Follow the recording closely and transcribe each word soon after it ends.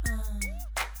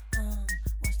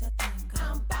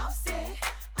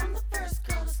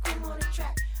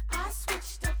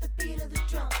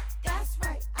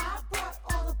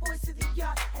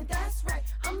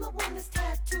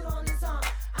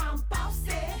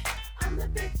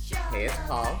it's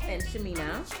Paul. And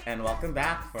Shamina. And welcome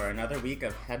back for another week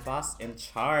of Head Boss in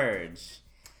Charge.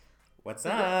 What's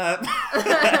up?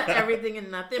 Everything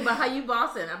and nothing. But how you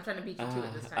bossing? I'm trying to beat you to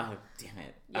it this time. Oh, damn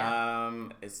it. Yeah.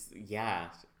 It's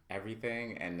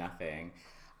everything and nothing.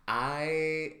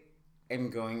 I am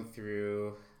going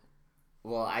through...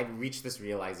 Well, I reached this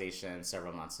realization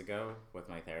several months ago with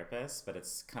my therapist, but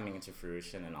it's coming into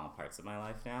fruition in all parts of my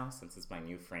life now, since it's my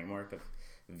new framework of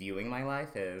viewing my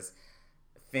life is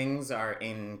things are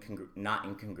not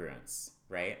incongruence,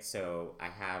 right? So I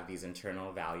have these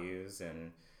internal values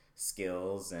and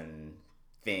skills and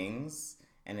things,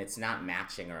 and it's not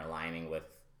matching or aligning with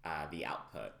the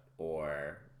output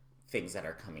or things that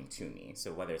are coming to me.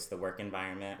 So whether it's the work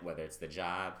environment, whether it's the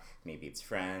job, maybe it's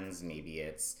friends, maybe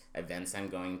it's events I'm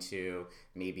going to,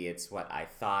 maybe it's what I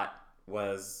thought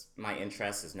was my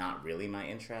interest is not really my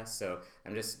interest. So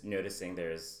I'm just noticing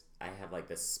I have like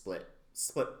this split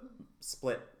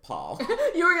Paul.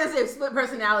 You were gonna say split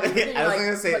personality. I was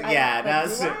gonna say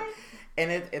yeah.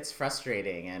 And it's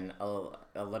frustrating, and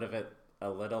a little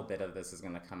bit of this is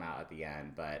gonna come out at the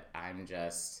end, but I'm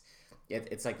just.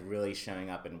 It's like really showing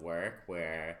up in work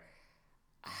where,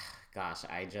 gosh,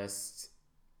 I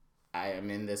am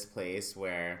in this place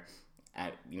where,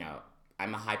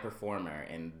 I'm a high performer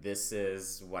and this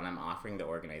is what I'm offering the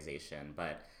organization.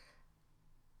 But,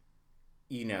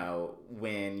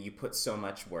 when you put so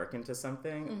much work into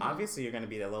something, obviously you're going to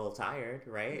be a little tired,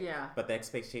 right? Yeah. But the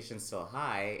expectation's still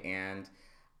high, and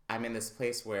I'm in this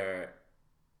place where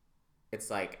it's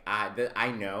like,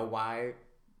 I know why...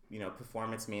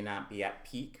 performance may not be at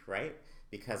peak, right?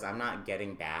 Because I'm not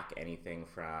getting back anything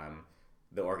from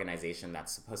the organization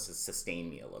that's supposed to sustain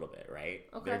me a little bit, right?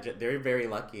 Okay. They're very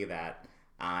lucky that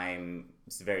I'm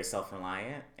very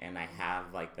self-reliant and I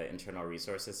have like the internal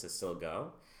resources to still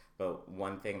go. But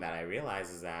one thing that I realize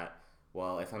is that,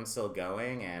 well, if I'm still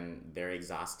going and they're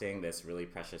exhausting this really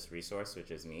precious resource, which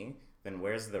is me, then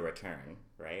where's the return,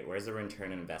 right? Where's the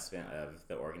return investment of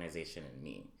the organization in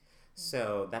me?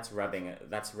 So that's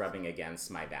rubbing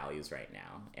against my values right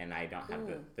now, and I don't have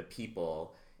the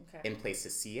people in place to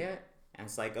see it. And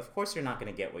it's like, of course, you're not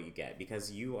going to get what you get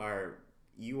because you are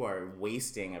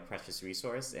wasting a precious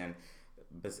resource, and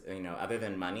other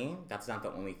than money, that's not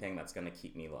the only thing that's going to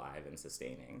keep me alive and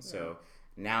sustaining. Yeah. So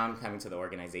now I'm coming to the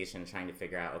organization trying to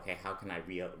figure out, okay, how can I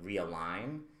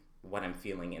realign what I'm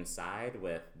feeling inside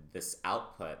with this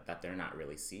output that they're not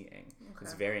really seeing. Okay.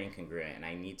 It's very incongruent, and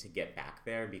I need to get back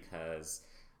there because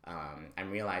I'm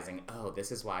realizing,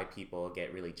 this is why people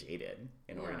get really jaded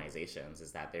in organizations,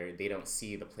 is that they don't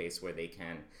see the place where they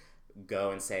can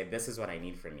go and say, this is what I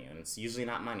need from you. And it's usually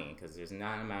not money, because there's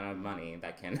not an amount of money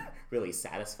that can really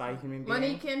satisfy human beings.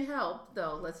 Money can help,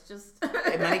 though. Let's just...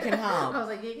 Money can help. I was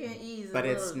like, it can ease but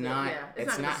a it's little not, bit. Yeah.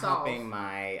 It's not helping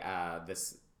my,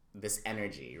 this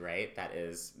energy, right, that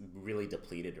is really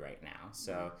depleted right now.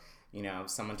 So,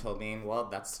 someone told me, well,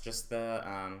 that's just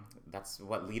that's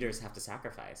what leaders have to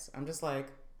sacrifice. I'm just like...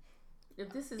 If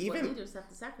this is what leaders have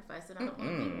to sacrifice, then I don't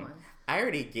want to be one. I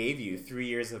already gave you 3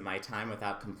 years of my time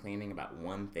without complaining about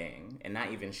one thing and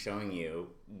not even showing you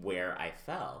where I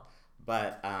fell.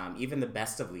 But even the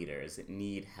best of leaders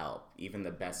need help. Even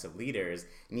the best of leaders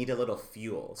need a little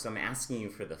fuel. So I'm asking you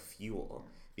for the fuel.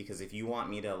 Because if you want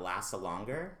me to last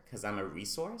longer, because I'm a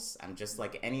resource, I'm just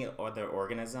like any other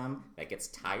organism that gets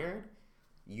tired,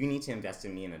 you need to invest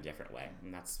in me in a different way.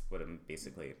 And that's what I'm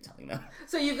basically telling them.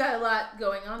 So you've got a lot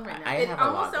going on right now. It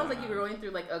almost sounds like you're going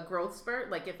through like a growth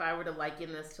spurt. Like if I were to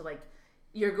liken this to like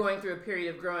you're going through a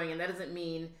period of growing, and that doesn't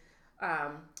mean...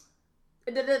 that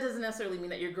doesn't necessarily mean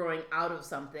that you're growing out of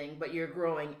something, but you're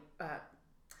growing...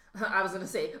 I was going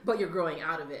to say, but you're growing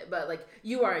out of it. But like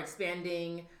you are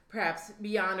expanding... perhaps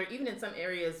beyond or even in some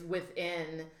areas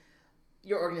within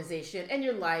your organization and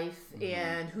your life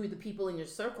and who the people in your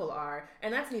circle are.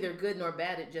 And that's neither good nor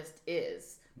bad. It just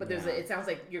is. But it sounds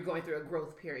like you're going through a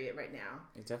growth period right now.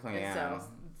 It definitely is. So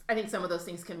I think some of those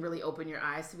things can really open your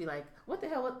eyes to be like, what the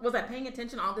hell? Was I paying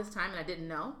attention all this time and I didn't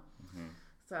know? Mm-hmm.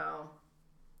 So,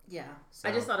 yeah.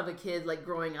 I just thought of a kid like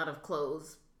growing out of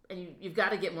clothes. And you've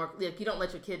got to get more, like, you don't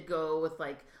let your kid go with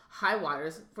like high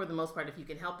waters for the most part if you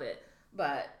can help it.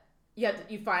 But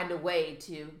you find a way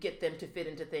to get them to fit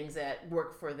into things that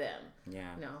work for them.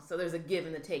 Yeah. So there's a give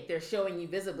and the take. They're showing you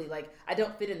visibly, like, I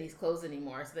don't fit in these clothes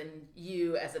anymore. So then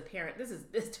you, as a parent,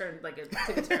 this turned like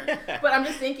took a turn. But I'm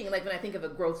just thinking, like, when I think of a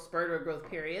growth spurt or a growth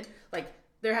period, like,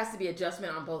 there has to be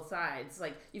adjustment on both sides.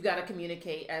 Like, you've got to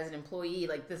communicate as an employee,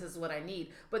 like, this is what I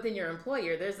need. But then your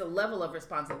employer, there's a level of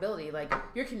responsibility. Like,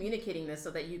 you're communicating this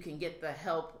so that you can get the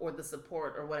help or the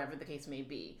support or whatever the case may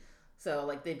be. So,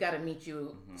 like, they've got to meet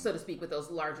you, so to speak, with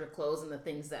those larger clothes and the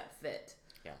things that fit.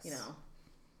 Yes. You know.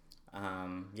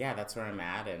 Yeah, that's where I'm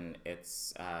at, and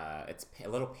it's a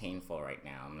little painful right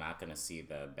now. I'm not gonna see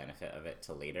the benefit of it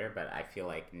till later, but I feel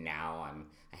like now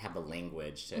I have the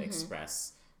language to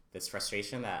express this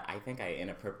frustration that I think I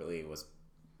inappropriately was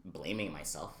blaming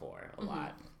myself for a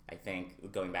lot. I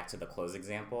think going back to the clothes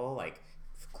example, like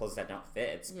clothes that don't fit,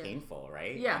 it's painful,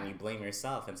 right? Yeah. And you blame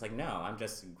yourself, and it's like, no, I'm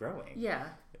just growing. Yeah.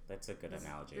 That's a good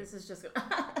analogy. This is just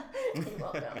You're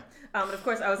welcome. And of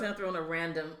course, I was going to throw in a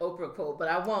random Oprah quote, but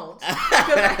I won't. Because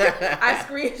I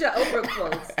screenshot Oprah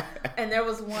quotes. And there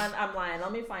was one, I'm lying.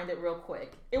 Let me find it real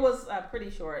quick. It was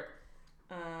pretty short.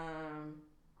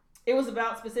 It was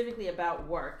specifically about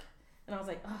work. And I was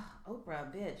like, oh, Oprah,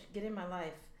 bitch, get in my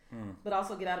life. But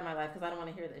also get out of my life because I don't want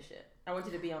to hear this shit. I want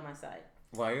you to be on my side.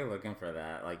 While you're looking for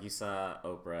that, like you saw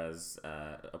Oprah's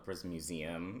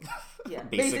museum. Yeah,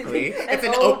 basically, it's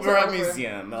an Oprah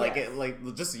museum. Like yes.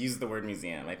 Just use the word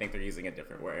museum. I think they're using a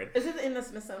different word. Is it in the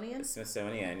Smithsonian?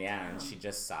 Smithsonian, yeah. And she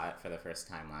just saw it for the first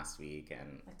time last week,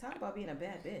 and like talk about being a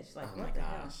bad bitch. Like, oh my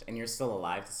gosh! And you're still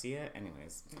alive to see it,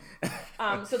 anyways.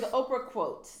 So the Oprah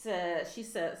quote,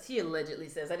 she allegedly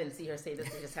says, I didn't see her say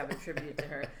this, I just have it attributed to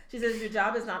her. She says, "Your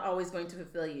job is not always going to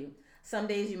fulfill you. Some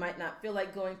days you might not feel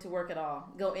like going to work at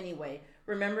all. Go anyway.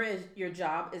 Remember, your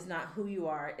job is not who you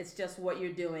are. It's just what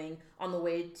you're doing on the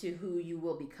way to who you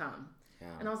will become." Yeah.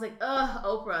 And I was like,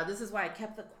 Oprah, this is why I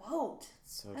kept the quote.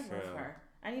 So I true. love her.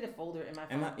 I need a folder in my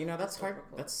phone. And that's hard.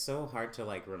 That's so hard to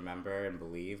like remember and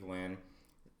believe when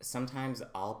sometimes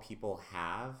all people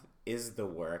have is the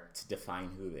work to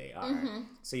define who they are.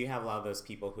 So you have a lot of those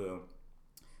people who,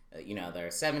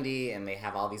 they're 70 and they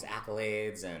have all these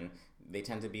accolades, and they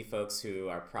tend to be folks who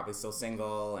are probably still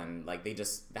single, and like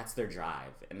that's their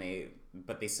drive,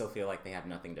 but they still feel like they have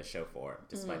nothing to show for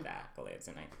despite the accolades,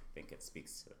 and I think it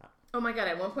speaks to that. Oh my God,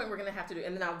 at one point we're going to have to do,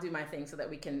 and then I'll do my thing so that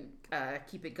we can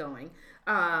keep it going.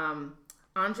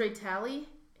 Andre Talley.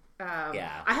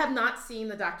 Yeah. I have not seen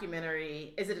the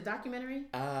documentary. Is it a documentary?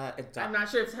 I'm not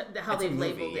sure how they've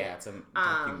labeled it. Yeah, it's a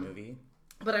docu-movie.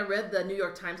 But I read the New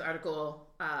York Times article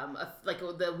like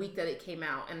the week that it came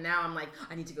out, and now I'm like,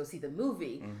 I need to go see the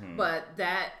movie. But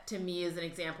that to me is an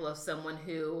example of someone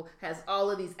who has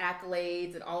all of these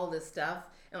accolades and all of this stuff,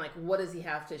 and like, what does he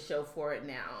have to show for it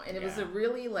now? And it was a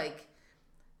really like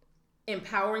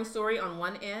empowering story on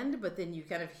one end, but then you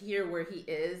kind of hear where he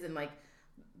is and like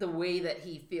the way that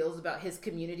he feels about his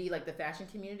community, like the fashion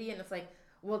community, and it's like,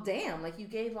 well, damn, like you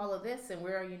gave all of this, and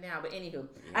where are you now? But anywho,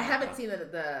 I haven't seen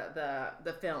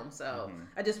the film, so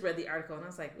I just read the article, and I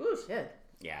was like, ooh, shit.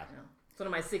 Yeah. It's one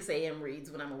of my 6 a.m.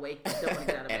 reads when I'm awake and don't want to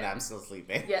get out of bed. And I'm still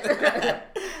sleeping. Yeah.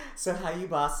 So how you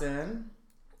bossing?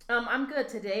 I'm good.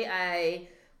 Today I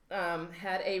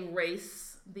had a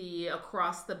race, the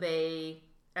Across the Bay,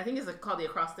 I think it's called the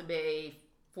Across the Bay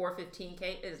 415K.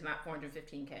 It is not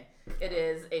 415K. It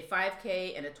is a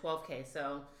 5K and a 12K,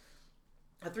 so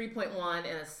a 3.1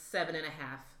 and a 7.5.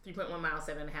 3.1 miles,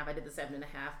 7.5. I did the 7.5.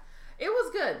 It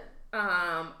was good.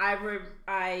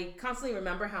 I constantly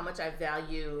remember how much I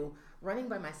value running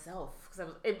by myself,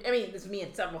 because it's me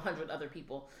and several hundred other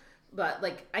people, but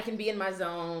like I can be in my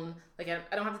zone. Like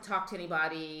I don't have to talk to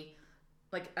anybody.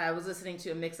 Like I was listening to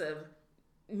a mix of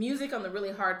music on the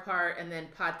really hard part and then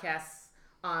podcasts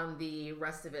on the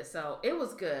rest of it. So it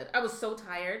was good. I was so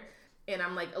tired. And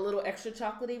I'm like a little extra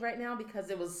chocolatey right now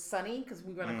because it was sunny, because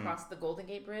we went across the Golden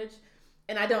Gate Bridge,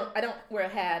 and I don't wear a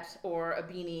hat or a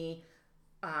beanie,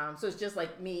 so it's just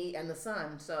like me and the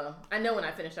sun. So I know when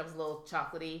I finished, I was a little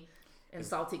chocolatey and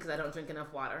salty because I don't drink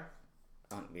enough water.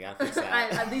 Yeah, fix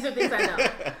that. These are things I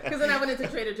know. Because then I went into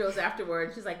Trader Joe's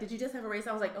afterward. She's like, "Did you just have a race?"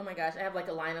 I was like, "Oh my gosh, I have like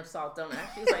a line of salt, don't I?"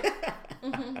 She's like,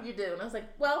 "You do," and I was like,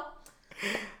 "Well."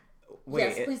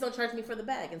 Wait, yes, please don't charge me for the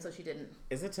bag. And so she didn't.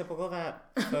 Is it typical that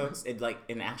folks, like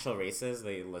in actual races,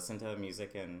 they listen to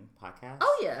music and podcasts?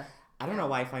 Oh, yeah. I don't know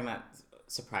why I find that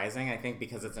surprising. I think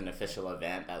because it's an official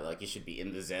event that like you should be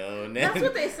in the zone. That's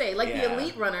what they say. Like the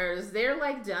elite runners, they're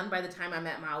like done by the time I'm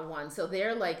at mile 1. So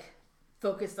they're like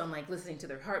focused on like listening to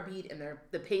their heartbeat and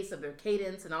the pace of their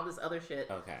cadence and all this other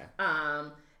shit. Okay.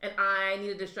 And I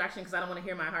need a distraction because I don't want to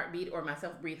hear my heartbeat or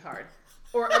myself breathe hard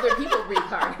or other people breathe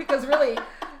hard, because really,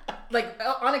 like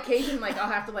on occasion, like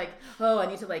I'll have to like, I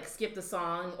need to like skip the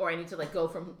song, or I need to like go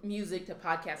from music to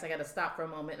podcast. I got to stop for a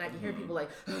moment, and I can hear people like,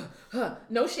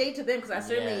 no shade to them, because I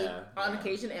certainly on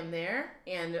occasion am there,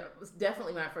 and it was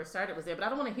definitely when I first started was there, but I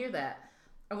don't want to hear that.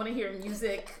 I want to hear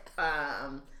music,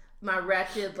 my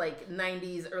ratchet like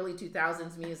 90s, early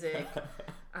 2000s music.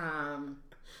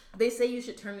 They say you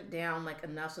should turn it down like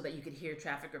enough so that you could hear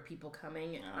traffic or people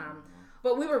coming.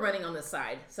 But we were running on the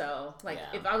side, so like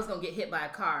if I was gonna get hit by a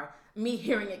car, me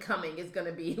hearing it coming is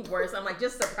gonna be worse. I'm like,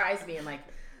 just surprise me and like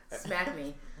smack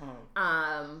me.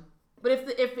 But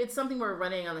if it's something we're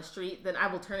running on the street, then I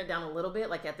will turn it down a little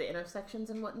bit, like at the intersections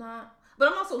and whatnot.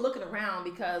 But I'm also looking around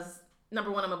because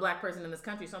number one, I'm a black person in this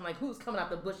country, so I'm like, who's coming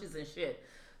out the bushes and shit?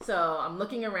 So I'm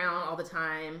looking around all the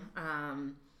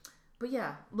time. But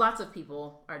yeah, lots of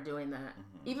people are doing that.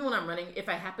 Even when I'm running, if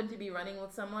I happen to be running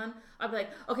with someone, I'll be like,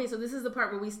 okay, so this is the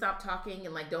part where we stop talking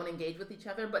and like don't engage with each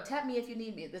other, but tap me if you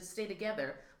need me. Let's stay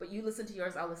together. But you listen to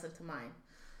yours, I'll listen to mine.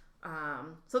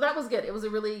 So that was good. It was a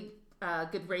really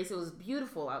good race. It was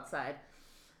beautiful outside.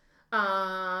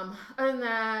 Other than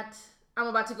that, I'm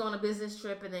about to go on a business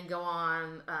trip and then go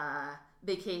on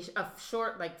vacation, a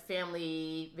short like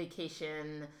family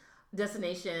vacation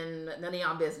destination. None of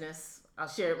y'all business. I'll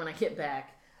share it when I get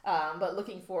back. But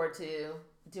looking forward to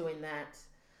doing that.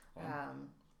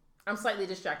 I'm slightly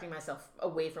distracting myself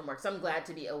away from work. So I'm glad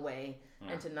to be away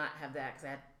and to not have that.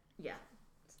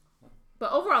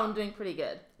 But overall, I'm doing pretty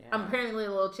good. Yeah. I'm apparently a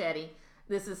little chatty.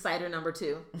 This is cider number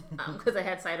 2 because I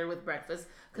had cider with breakfast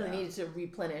because I needed to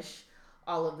replenish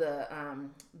all of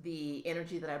the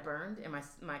energy that I burned. And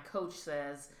my coach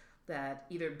says that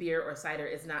either beer or cider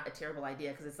is not a terrible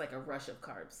idea because it's like a rush of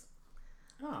carbs.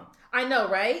 Oh. I know,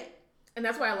 right? And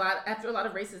that's why after a lot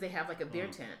of races, they have like a beer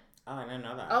tent. Oh, I didn't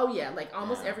know that. Oh, yeah. Like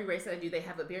almost every race that I do, they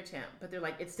have a beer tent. But they're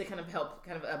like, it's to kind of help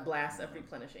kind of a blast of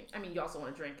replenishing. I mean, you also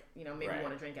want to drink, maybe you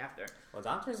want to drink after. Well,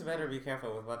 doctors better be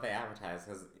careful with what they advertise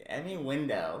because any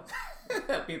window,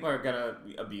 people are going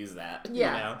to abuse that.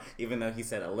 Yeah. Even though he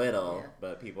said a little,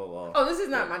 but people will. Oh, this is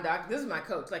not my doctor. This is my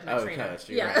coach, like my trainer. Coach,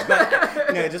 you're right.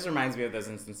 But, it just reminds me of those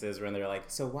instances when they're like,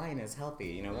 so wine is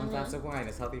healthy. 1 glass of wine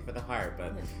is healthy for the heart,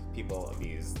 but people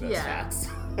abuse those facts.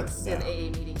 So. And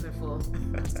AA meetings are full.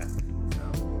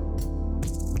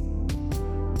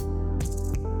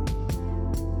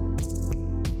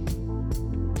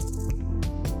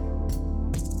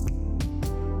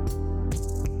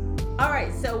 All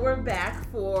right, so we're back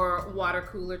for Water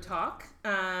Cooler Talk.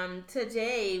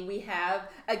 Today we have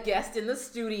a guest in the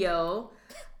studio.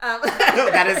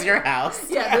 That is your house.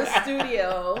 Yeah, the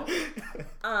studio.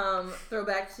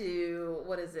 Throwback to,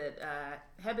 what is it?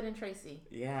 Hebben and Tracy.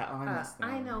 Yeah, honestly.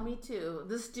 I know, me too.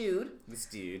 This dude.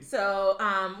 So,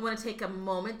 I want to take a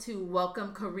moment to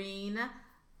welcome Kareen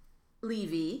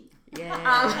Levy. Yay!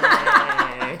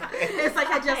 It's like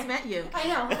I just met you. I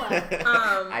know.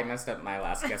 I messed up my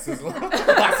last guess's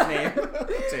last name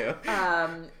too.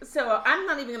 So I'm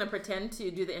not even going to pretend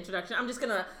to do the introduction. I'm just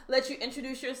going to let you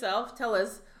introduce yourself. Tell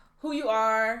us who you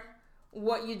are,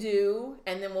 what you do,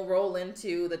 and then we'll roll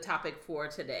into the topic for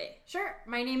today. Sure.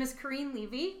 My name is Kareen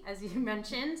Levy, as you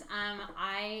mentioned.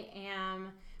 I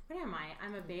am. What am I?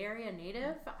 I'm a Bay Area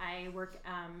native. I work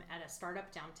at a startup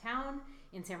downtown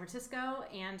in San Francisco,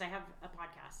 and I have a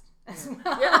podcast as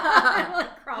well. Yeah. I'm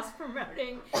like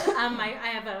cross-promoting. I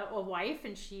have a wife,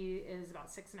 and she is about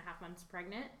 6.5 months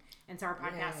pregnant, and so our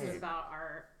podcast is about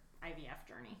our IVF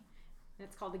journey. And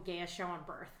it's called The Gayest Show on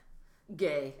Birth.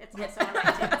 Gay. It's also on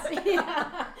iTunes.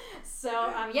 Yeah. So,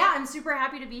 I'm super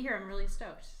happy to be here. I'm really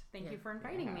stoked. Thank you for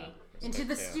inviting me into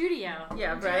the studio.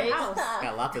 Yeah, right?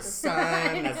 Got lots of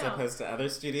sun as opposed to other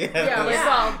studios. Yeah, it's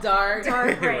all dark.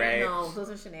 Right. No, those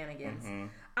are shenanigans.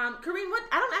 Kareen,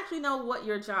 I don't actually know what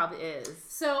your job is.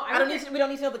 So we don't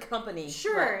need to know the company.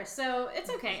 Sure. But. So it's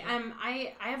okay.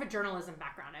 I have a journalism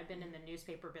background. I've been in the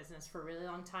newspaper business for a really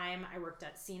long time. I worked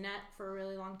at CNET for a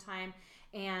really long time.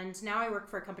 And now I work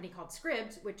for a company called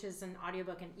Scribd, which is an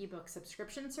audiobook and ebook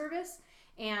subscription service.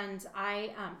 And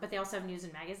but they also have news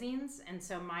and magazines. And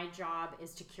so my job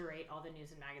is to curate all the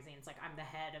news and magazines. Like I'm the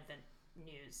head of the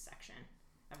news section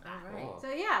of that. All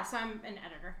right. So I'm an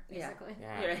editor, basically.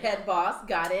 Yeah. You're a head boss.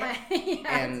 Got it.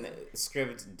 And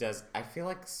Scribd I feel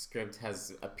like Scribd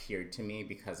has appeared to me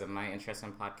because of my interest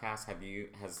in podcasts.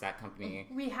 Has that company?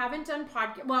 We haven't done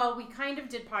podcast. Well, we kind of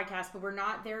did podcasts, but we're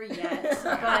not there yet.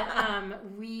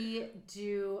 But we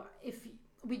do,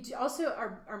 also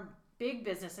our big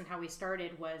business and how we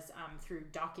started was through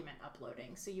document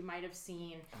uploading. So you might have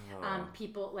seen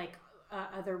people like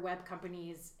other web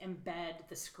companies embed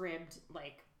the Scribd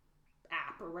like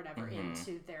app or whatever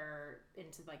into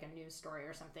like a news story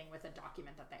or something with a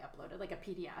document that they uploaded, like a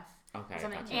PDF. Okay. Or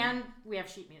something. Gotcha. And we have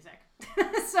sheet music.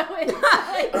 So it's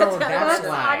like that's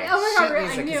why. Oh my god,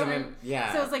 music, I knew.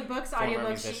 So it's like books,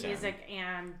 audiobooks, sheet music,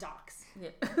 and docs. Yeah.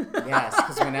 Yes,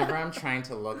 because whenever I'm trying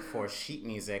to look for sheet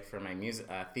music for my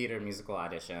theater musical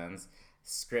auditions,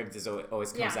 Scribd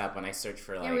always comes up when I search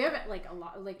for like. Yeah, we have it like a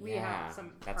lot. Like we have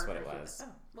some. That's what it was. Oh,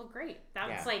 well, great.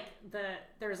 That's like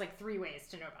there's like 3 ways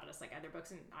to know about us, like either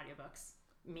books and audiobooks.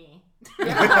 me. So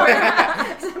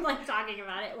I'm like talking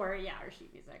about it, or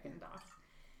sheep music and dogs.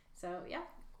 So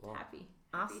happy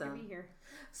to be here.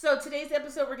 So today's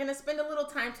episode, we're going to spend a little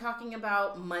time talking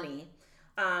about money.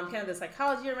 Kind of the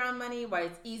psychology around money, why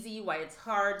it's easy, why it's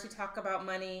hard to talk about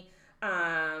money.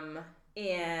 And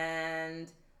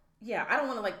I don't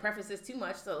want to like preface this too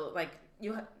much. So like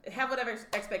you have whatever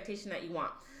expectation that you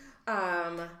want.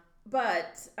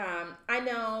 But I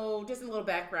know, just a little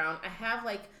background, I have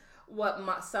like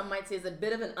what some might say is a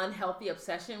bit of an unhealthy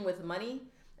obsession with money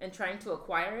and trying to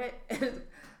acquire it.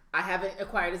 I haven't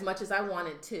acquired as much as I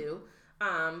wanted to.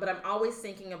 But I'm always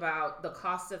thinking about the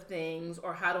cost of things,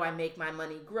 or how do I make my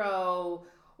money grow?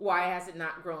 Why has it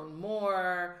not grown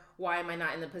more? Why am I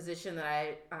not in the position that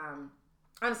I,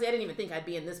 honestly, I didn't even think I'd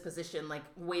be in this position like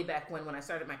way back when I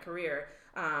started my career.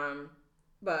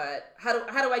 But how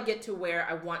do I get to where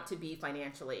I want to be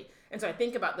financially? And so I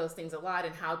think about those things a lot,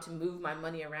 and how to move my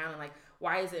money around, and like,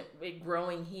 why isn't it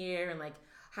growing here? And like,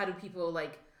 how do people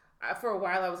like, for a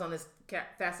while I was on this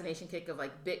fascination kick of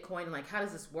like Bitcoin, and like, how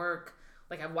does this work?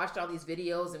 Like, I've watched all these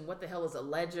videos, and what the hell is a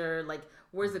ledger? Like,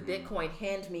 where's a Bitcoin?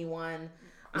 Hand me one.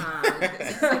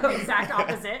 It's like the exact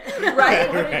opposite.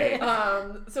 Right?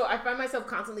 So I find myself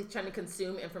constantly trying to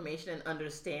consume information and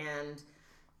understand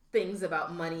things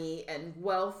about money and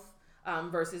wealth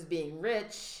versus being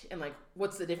rich, and like,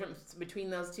 what's the difference between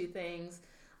those two things.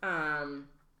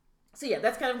 So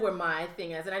that's kind of where my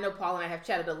thing is. And I know Paul and I have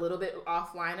chatted a little bit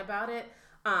offline about it.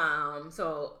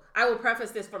 So I will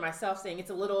preface this for myself saying it's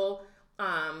a little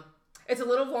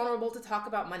vulnerable to talk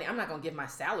about money. I'm not going to give my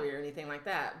salary or anything like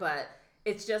that, but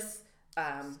it's just,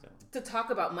 to talk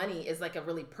about money is like a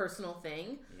really personal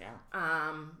thing. Yeah.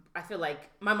 I feel like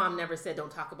my mom never said,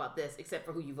 don't talk about this except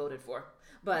for who you voted for.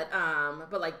 But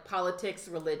like politics,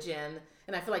 religion,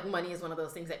 and I feel like money is one of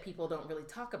those things that people don't really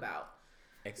talk about.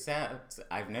 Except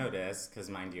I've noticed, because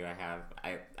mind you, I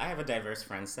have a diverse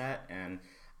friend set, and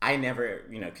I never,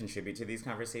 contribute to these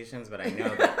conversations, but I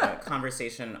know that the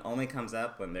conversation only comes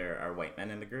up when there are white men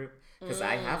in the group. Because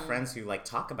I have friends who like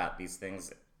talk about these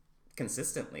things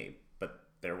consistently, but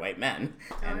they're white men.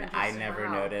 And I never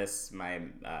notice my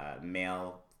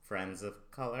male friends of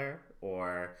color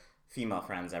or female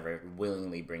friends ever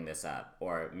willingly bring this up.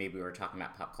 Or maybe we're talking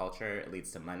about pop culture, it leads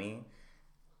to money,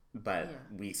 but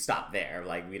we stop there.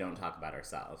 Like, we don't talk about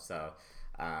ourselves. So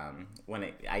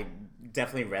I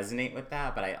definitely resonate with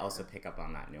that, but I also pick up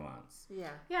on that nuance. Yeah,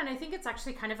 and I think it's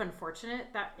actually kind of unfortunate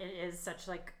that it is such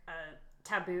like a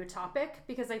taboo topic,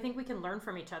 because I think we can learn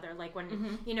from each other. Like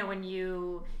when when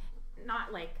you,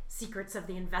 not like secrets of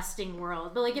the investing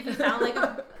world, but like if you found like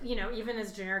a even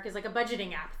as generic as like a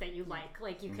budgeting app that you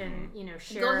like you can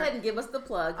share. Go ahead and give us the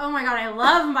plug. Oh my god, I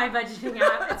love my budgeting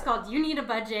app. It's called You Need a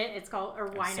Budget. It's called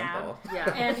YNAB.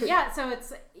 Yeah. And so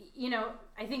it's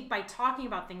I think by talking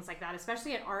about things like that,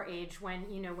 especially at our age, when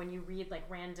when you read like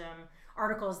random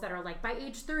articles that are like, by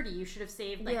age 30 you should have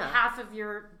saved like half of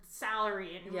your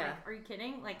salary, and you're like, are you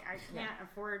kidding? Like, I can't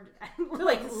afford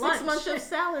like lunch. 6 months of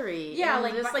salary.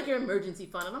 Like just like your emergency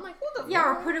fund. And I'm like, what the fuck?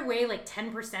 Or put away like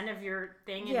 10% of your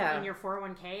thing in your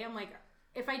 401k. I'm like,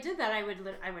 if I did that, I would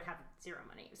have zero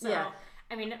money. So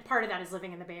I mean, part of that is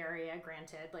living in the Bay Area,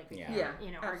 granted, like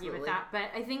argue with that, but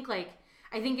I think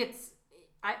it's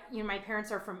my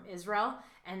parents are from Israel,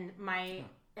 and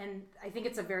and I think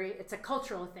it's a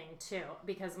cultural thing too,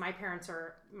 because my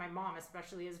mom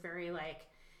especially is very like,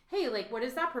 hey, like, what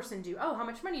does that person do? Oh, how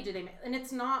much money do they make? And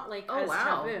it's not like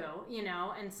taboo,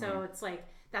 and so it's like,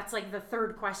 that's like the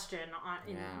third question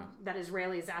that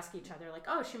Israelis ask each other, like,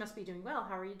 oh, she must be doing well,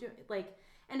 how are you doing? Like,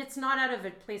 and it's not out of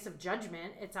a place of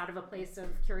judgment, it's out of a place of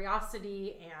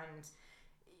curiosity,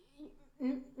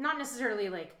 and not necessarily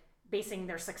like basing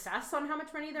their success on how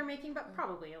much money they're making, but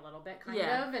probably a little bit kind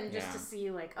of, and just to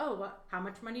see like, oh, how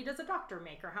much money does a doctor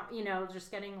make, or how, just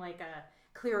getting like a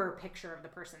clearer picture of the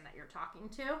person that you're talking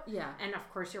to. Yeah. And of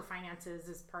course your finances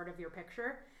is part of your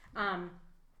picture.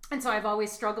 And so I've always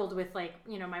struggled with like,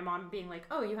 my mom being like,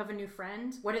 oh, you have a new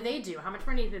friend? What do they do? How much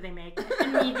money do they make?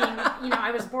 And me being,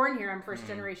 I was born here, I'm first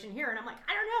generation here. And I'm like,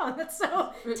 I don't know. That's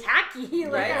so tacky.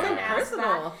 Like, I wouldn't ask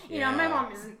that. My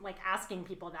mom isn't like asking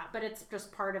people that, but it's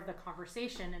just part of the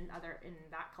conversation in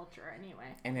that culture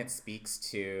anyway. And it speaks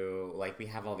to, like, we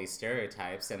have all these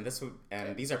stereotypes, and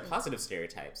these are positive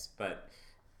stereotypes, but,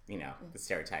 the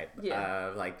stereotype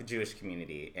of like the Jewish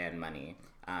community and money.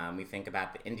 We think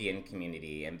about the Indian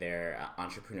community and their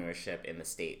entrepreneurship in the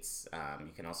States.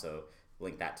 You can also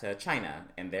link that to China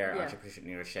and their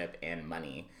entrepreneurship and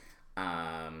money.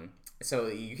 So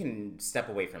you can step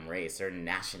away from race or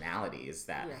nationalities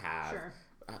that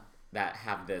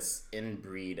have this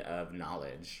inbreed of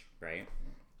knowledge, right?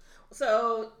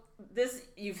 So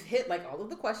you've hit like all of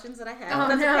the questions that I had. Oh,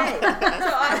 that's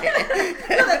no. Okay.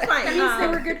 No, that's fine. That means they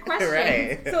were good questions.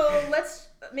 Right. So let's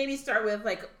maybe start with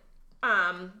like,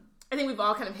 I think we've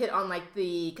all kind of hit on like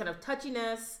the kind of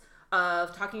touchiness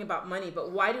of talking about money,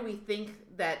 but why do we think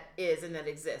that is and that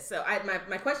exists? So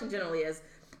my question generally is,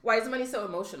 why is money so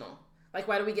emotional? Like,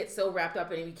 why do we get so wrapped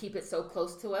up and we keep it so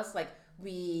close to us? Like,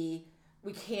 we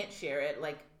can't share it.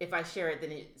 Like, if I share it,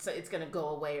 then it's going to go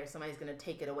away, or somebody's going to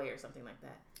take it away, or something like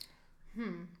that.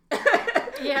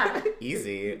 Yeah.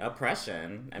 Easy.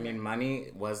 Oppression. I mean, money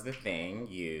was the thing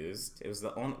used. It was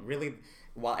the only, really,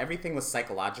 while everything was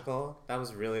psychological, that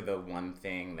was really the one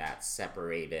thing that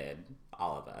separated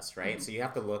all of us, right? Mm-hmm. So you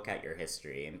have to look at your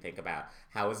history and think about,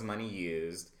 how is money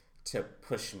used to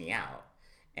push me out?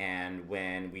 And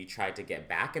when we tried to get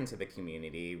back into the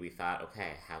community, we thought,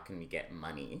 okay, how can we get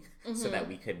money so that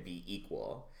we could be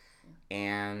equal?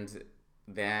 And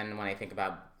then when I think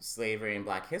about slavery and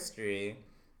Black history,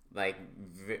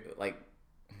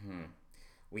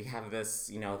 we have this,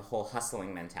 the whole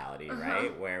hustling mentality,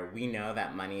 right? Where we know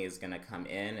that money is going to come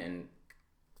in and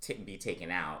be taken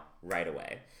out right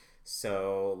away.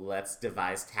 So let's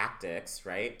devise tactics,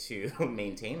 right, to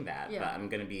maintain that. Yeah. But I'm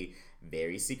going to be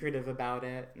very secretive about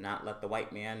it, not let the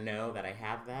white man know that I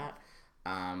have that,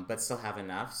 but still have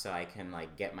enough so I can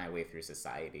like get my way through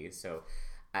society. So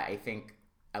I think,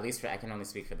 at least I can only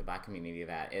speak for the Black community,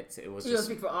 that it was you just...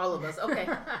 don't speak for all of us, okay.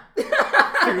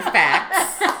 Through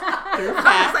facts.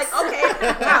 I was like,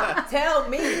 okay, wow, tell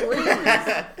me,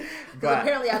 please. But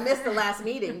apparently I missed the last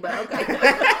meeting, but okay.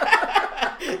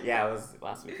 Yeah, it was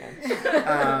last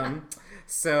weekend.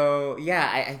 So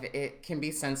yeah, it can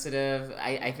be sensitive.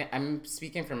 I think I'm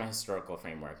speaking from a historical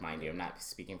framework, mind you. I'm not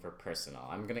speaking for personal.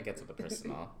 I'm gonna get to the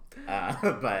personal,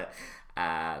 but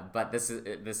this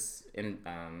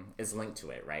is linked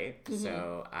to it, right? Mm-hmm.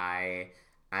 So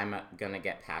I'm gonna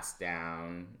get passed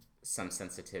down some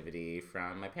sensitivity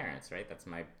from my parents, right? That's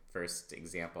my first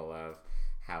example of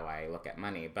how I look at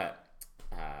money, but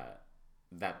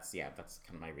that's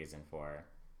kind of my reason for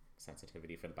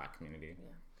sensitivity for the Black community.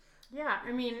 Yeah,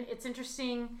 I mean, it's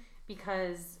interesting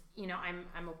because,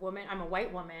 I'm a woman, I'm a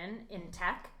white woman in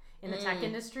tech, in the tech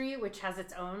industry, which has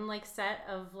its own like set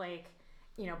of like,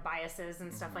 biases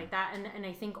and stuff like that. And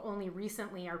I think only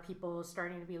recently are people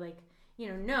starting to be like,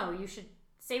 no, you should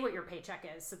say what your paycheck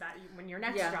is so that when your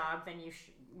next job, then you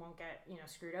won't get,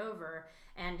 screwed over.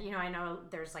 And, I know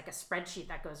there's like a spreadsheet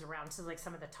that goes around to like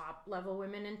some of the top level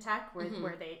women in tech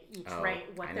where they each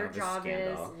write what their job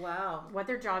is, what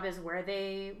their job is, where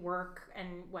they work,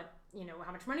 and what,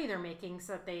 how much money they're making,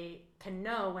 so that they can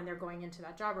know when they're going into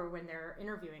that job or when they're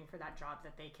interviewing for that job,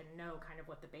 that they can know kind of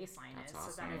what the baseline is.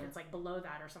 Awesome. So that if it's like below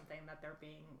that or something, that they're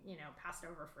being, passed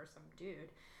over for some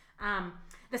dude.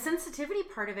 The sensitivity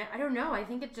part of it, I don't know. I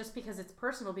think it's just because it's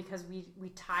personal, because we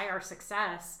tie our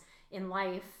success in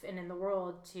life and in the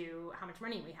world to how much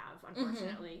money we have,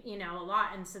 unfortunately, a lot.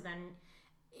 And so then,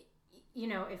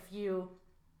 if you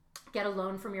get a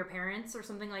loan from your parents or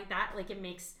something like that, like it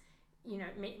makes,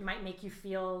 it might make you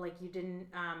feel like you didn't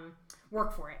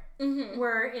work for it.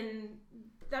 Where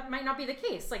that might not be the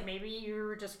case. Like maybe you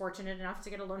were just fortunate enough to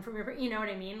get a loan from your parents. You know what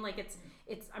I mean? Like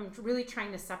it's I'm really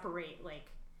trying to separate like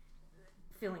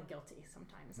feeling guilty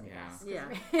sometimes, I guess. Yeah.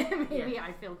 Maybe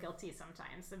I feel guilty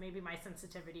sometimes. So maybe my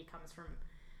sensitivity comes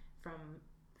from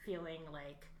feeling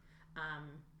like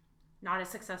not as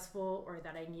successful, or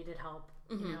that I needed help,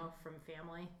 from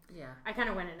family. Yeah. I kind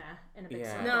of went in a big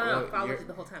circle. No, followed you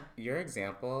the whole time. Your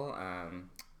example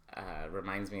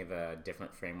reminds me of a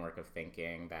different framework of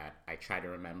thinking that I try to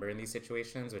remember in these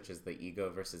situations, which is the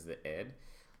ego versus the id.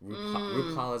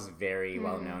 RuPaul is very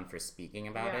well known for speaking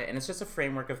about it, and it's just a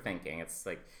framework of thinking. It's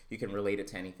like you can relate it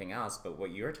to anything else, but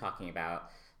what you're talking about,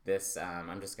 this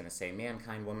I'm just going to say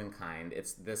mankind, womankind,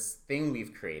 it's this thing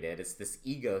we've created. It's this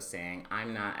ego saying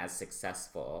I'm not as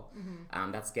successful.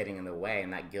 That's getting in the way,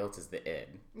 and that guilt is the id,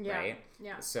 right?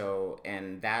 Yeah. So,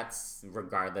 and that's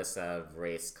regardless of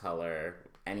race, color,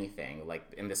 anything.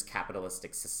 Like in this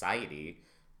capitalistic society,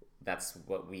 that's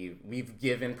what we've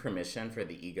given permission for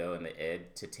the ego and the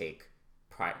id to take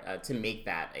to make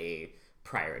that a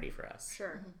priority for us.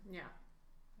 Sure. Yeah.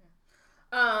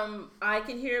 I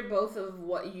can hear both of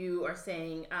what you are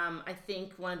saying. I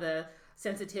think one of the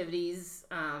sensitivities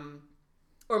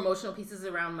or emotional pieces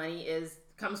around money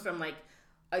comes from like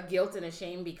a guilt and a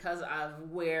shame because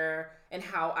of where and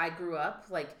how I grew up.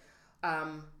 Like, I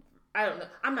don't know.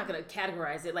 I'm not going to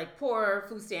categorize it like poor,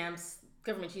 food stamps,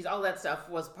 government cheese, all that stuff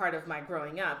was part of my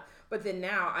growing up. But then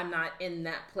now I'm not in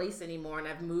that place anymore, and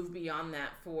I've moved beyond that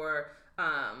for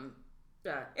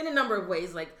in a number of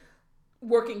ways. Like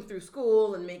working through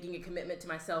school and making a commitment to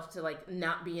myself to like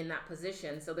not be in that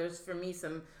position. So there's for me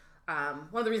some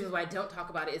one of the reasons why I don't talk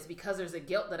about it is because there's a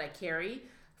guilt that I carry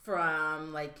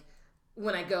from like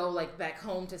when I go like back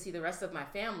home to see the rest of my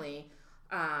family.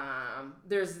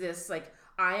 There's this like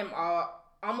I am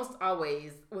almost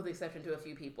always, with the exception to a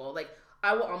few people, like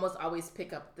I will almost always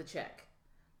pick up the check,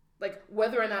 like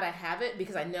whether or not I have it,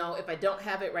 because I know if I don't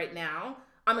have it right now,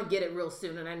 I'm gonna get it real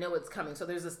soon, and I know it's coming. So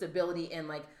there's a stability in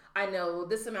like I know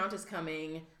this amount is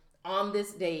coming on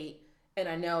this date, and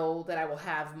I know that I will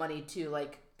have money to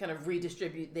like kind of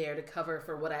redistribute there to cover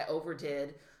for what I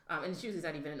overdid. And it's usually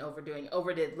not even an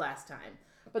overdid last time.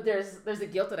 But there's a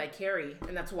guilt that I carry,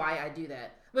 and that's why I do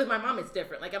that. With my mom, it's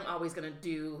different. Like I'm always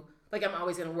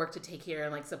gonna work to take care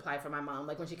and like supply for my mom.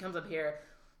 Like when she comes up here,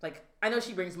 like I know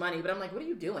she brings money, but I'm like, what are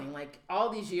you doing? Like all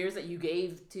these years that you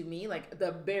gave to me, like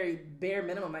the very bare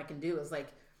minimum I can do is like,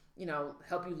 you know,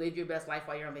 help you live your best life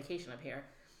while you're on vacation up here.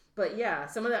 But yeah,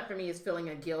 some of that for me is feeling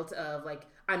a guilt of like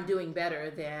I'm doing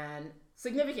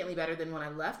significantly better than when I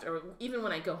left, or even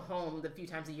when I go home the few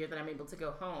times a year that I'm able to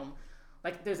go home.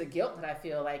 Like there's a guilt that I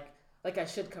feel like I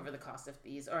should cover the cost of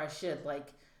these, or I should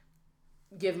like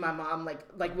give my mom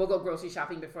like we'll go grocery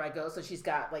shopping before I go, so she's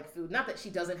got like food. Not that she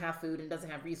doesn't have food and doesn't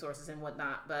have resources and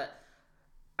whatnot, but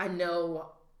I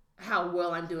know how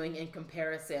well I'm doing in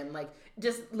comparison, like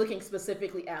just looking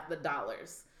specifically at the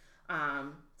dollars.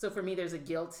 So for me, there's a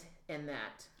guilt in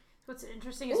that. What's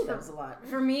interesting is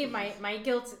for me, my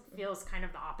guilt feels kind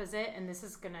of the opposite, and this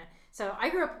is so I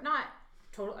grew up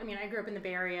I grew up in the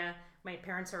Bay Area. My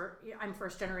parents I'm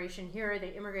first generation here. They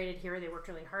immigrated here. They worked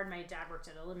really hard. My dad worked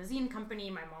at a limousine company.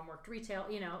 My mom worked retail,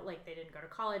 like they didn't go to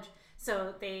college.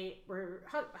 So they were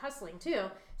hustling too,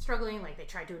 struggling. Like they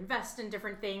tried to invest in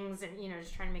different things and,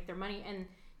 just trying to make their money. And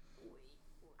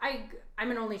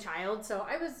I'm an only child, so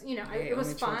I was, it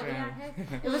was fun. Yeah,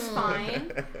 it was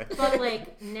fine. But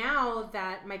like now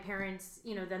that my parents,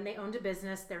 then they owned a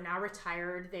business, they're now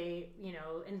retired. They,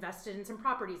 invested in some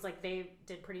properties. Like they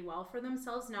did pretty well for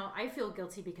themselves. Now I feel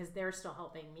guilty because they're still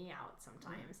helping me out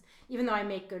sometimes, even though I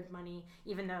make good money,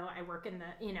 even though I work in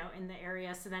the, in the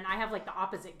area. So then I have like the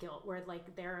opposite guilt where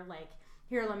like they're like,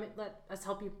 here, let us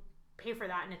help you pay for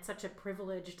that, and it's such a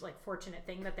privileged, like fortunate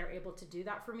thing that they're able to do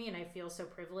that for me, and I feel so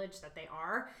privileged that they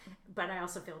are, but I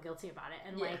also feel guilty about it.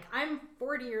 And like I'm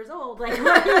 40 years old, like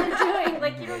what are you doing?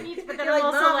 Like you don't need to, but then I'm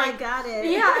also Mom, like I got it.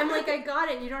 Yeah, I'm like I got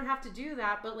it, you don't have to do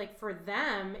that. But like for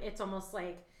them it's almost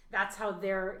like that's how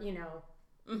they're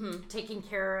taking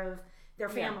care of their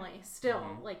family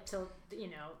still, like till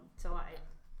I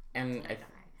and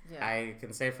I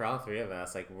can say for all three of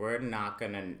us, like we're not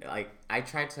gonna, like I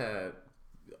try to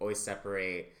always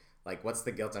separate like what's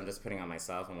the guilt I'm just putting on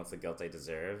myself and what's the guilt I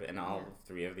deserve. In all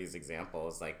three of these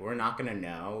examples, like we're not gonna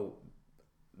know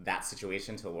that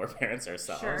situation till we're parents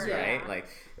ourselves, right? Like,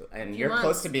 and you're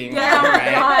close to being one,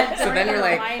 right? God, so then you're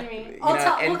like,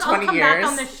 in 20 come years, back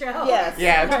on the show. Yes.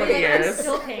 Yeah, 20 years. I'm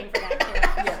still paying for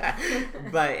that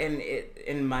kid. But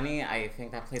in money, I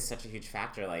think that plays such a huge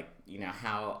factor. Like,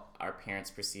 how our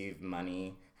parents perceive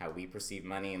money, how we perceive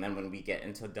money, and then when we get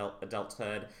into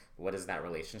adulthood, what is that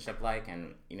relationship like?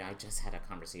 And I just had a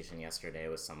conversation yesterday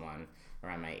with someone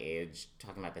around my age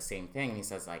talking about the same thing, and he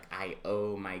says like, I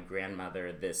owe my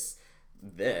grandmother this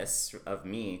of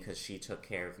me because she took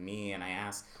care of me. And I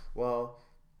asked, well,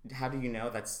 how do you know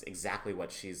that's exactly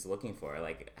what she's looking for?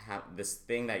 Like, how this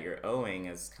thing that you're owing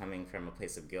is coming from a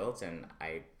place of guilt, and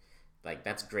I like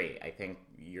that's great. I think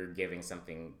you're giving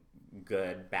something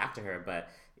good back to her, but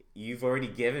you've already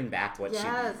given back what she,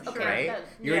 right?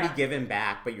 You already given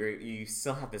back, but you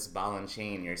still have this ball and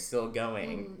chain. You're still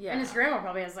going. And his grandma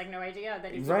probably has like no idea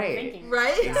that he's thinking.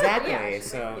 Right? Exactly.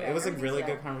 So it was a really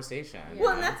good conversation.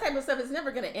 Well, and that type of stuff is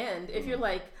never going to end. If you're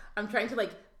like, I'm trying to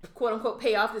like, quote unquote,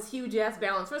 pay off this huge ass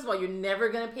balance. First of all, you're never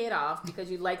going to pay it off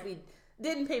because you likely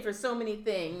didn't pay for so many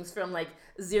things from like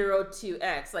 0 to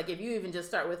X. Like if you even just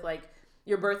start with like,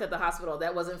 your birth at the hospital,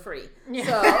 that wasn't free. Yeah.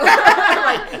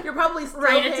 So, like, you're probably still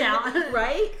write it down,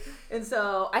 right? And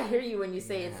so, I hear you when you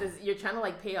say you're trying to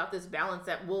like pay off this balance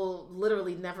that will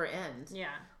literally never end. Yeah.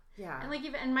 And like,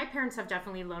 and my parents have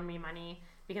definitely loaned me money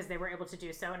because they were able to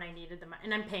do so, and I needed them,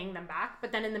 and I'm paying them back.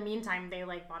 But then in the meantime, they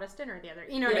like bought us dinner the other,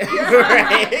 what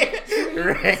I mean?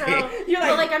 Right. So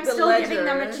you're like I'm still giving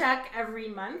them a check every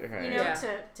month,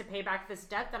 to pay back this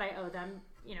debt that I owe them.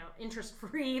 Interest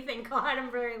free. Thank God,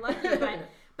 I'm very lucky. But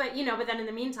but then in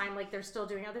the meantime, like they're still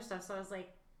doing other stuff. So I was like,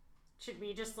 should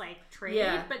we just like trade?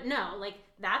 Yeah. But no, like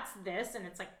that's this, and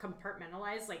it's like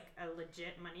compartmentalized, like a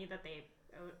legit money that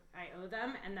I owe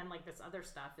them, and then like this other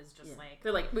stuff is just like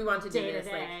they're like, we want to do day this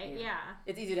to day. Like,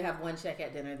 it's easier to have one check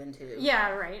at dinner than two.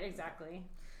 Yeah, right, exactly.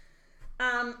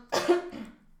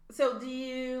 So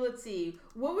let's see,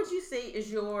 what would you say is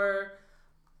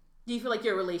do you feel like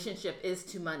your relationship is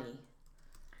to money?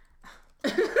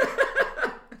 I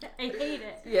hate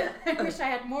it. Yeah. I wish I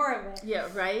had more of it. Yeah,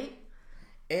 right?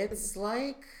 It's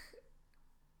like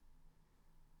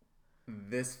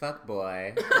this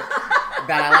fuckboy that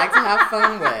I like to have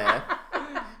fun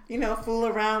with, fool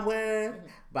around with.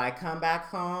 But I come back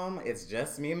home, it's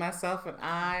just me, myself, and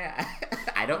I.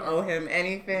 I don't owe him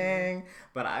anything,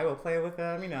 but I will play with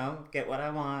him, get what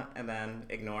I want, and then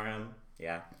ignore him.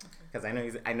 Yeah, because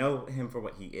I know him for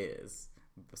what he is.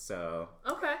 So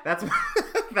okay, that's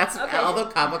okay. Although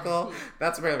comical,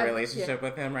 that's my relationship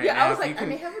with him right now. Yeah, I was like, I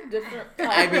may have a different.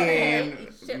 I mean,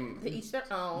 to each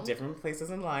their own. Different places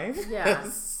in life. Yeah.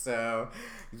 So,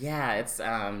 yeah, it's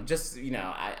just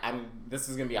I'm. This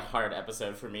is gonna be a hard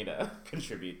episode for me to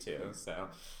contribute to. So,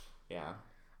 yeah.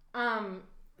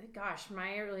 Gosh,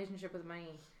 my relationship with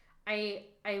money. I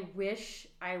wish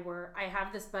I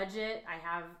have this budget. I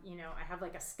have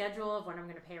like a schedule of when I'm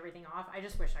going to pay everything off. I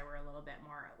just wish I were a little bit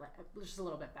more, just a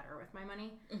little bit better with my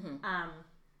money. Mm-hmm.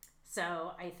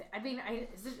 So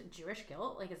is it Jewish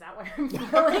guilt? Like, is that what I'm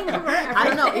feeling? I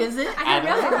don't know. Is it? I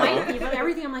don't know. It might be, but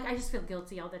everything I'm like, I just feel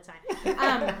guilty all the time.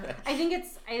 I think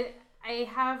I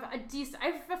have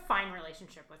a fine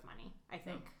relationship with money. I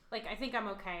think, I think I'm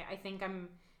okay. I think I'm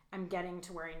getting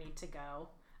to where I need to go.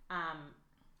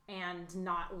 And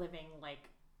not living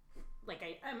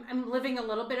I'm living a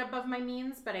little bit above my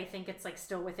means, but I think it's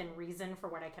still within reason for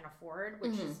what I can afford,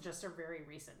 which is just a very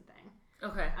recent thing.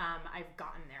 Okay. I've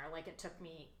gotten there. Like, it took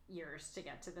me years to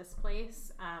get to this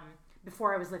place.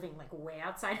 Before I was living way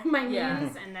outside of my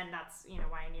means, and then that's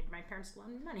why I needed my parents to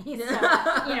loan me money, so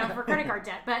for credit card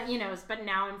debt. But but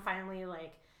now I'm finally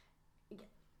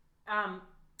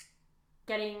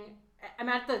I'm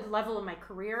at the level of my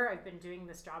career. I've been doing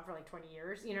this job for 20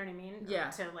 years. You know what I mean?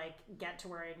 Yeah. To get to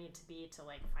where I need to be to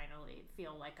finally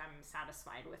feel like I'm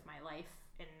satisfied with my life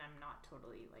and I'm not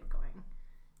totally going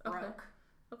broke.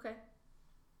 Okay.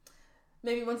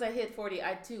 Maybe once I hit 40,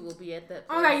 I too will be at that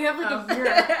place. All right, you have a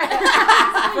year.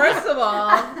 First of all,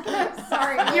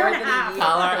 sorry, year and a half.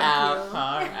 Call her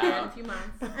out. In a few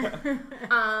months.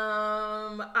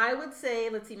 I would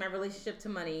say, let's see, my relationship to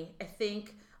money. I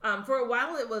think. For a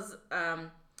while it was,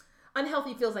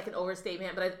 unhealthy feels like an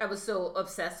overstatement, but I was so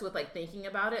obsessed with thinking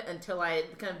about it until I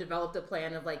kind of developed a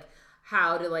plan of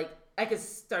how to I could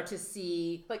start to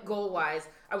see goal wise,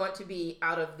 I want to be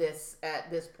out of this at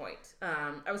this point.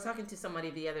 I was talking to somebody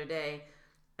the other day,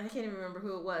 and I can't even remember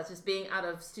who it was, just being out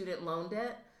of student loan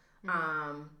debt.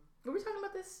 Mm-hmm. Were we talking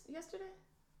about this yesterday?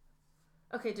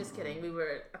 Okay, just kidding. We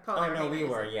were. Oh no, we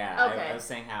were. Yeah. Okay. I was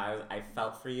saying how I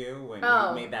felt for you when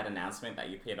you made that announcement that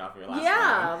you paid off your last loan.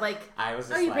 Yeah, I was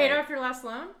just you paid off your last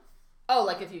loan? Oh,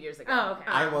 a few years ago. Oh, okay.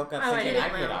 I woke up thinking I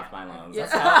paid off my loans. Yeah.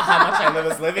 That's how much I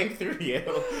was living through you.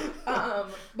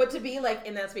 But to be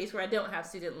in that space where I don't have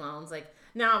student loans,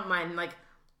 now mine,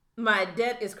 my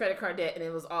debt is credit card debt, and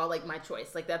it was all my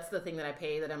choice. That's the thing that I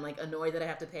pay that I'm annoyed that I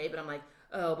have to pay, but I'm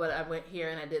oh, but I went here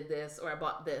and I did this, or I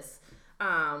bought this.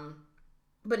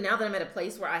 But now that I'm at a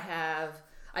place where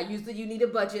I use the you need a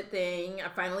budget thing,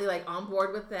 I'm finally on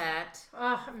board with that.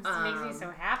 Oh, it makes me so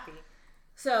happy.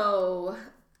 So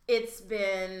it's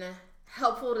been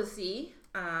helpful to see.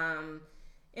 And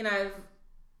I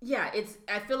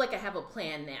feel like I have a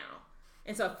plan now.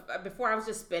 And so before I was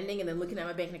just spending and then looking at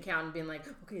my bank account and being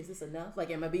okay, is this enough?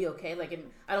 Am I be okay?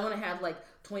 I don't want to have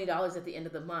 $20 at the end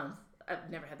of the month. I've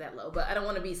never had that low, but I don't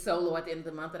want to be so low at the end of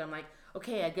the month that I'm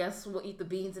okay, I guess we'll eat the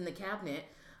beans in the cabinet.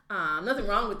 Nothing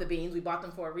wrong with the beans. We bought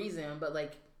them for a reason, but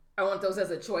I want those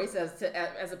as a choice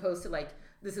as opposed to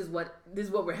this is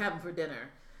what we're having for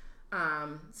dinner.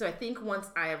 So I think once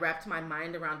I wrapped my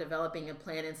mind around developing a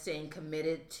plan and staying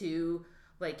committed to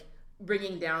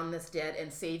bringing down this debt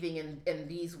and saving in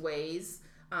these ways,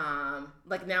 now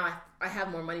I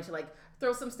have more money to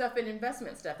throw some stuff in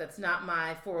investment stuff that's not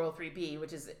my 403b,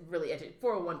 which is really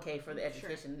 401k for the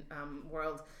education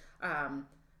world.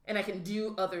 And I can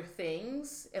do other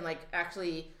things and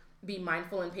actually be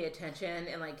mindful and pay attention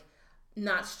and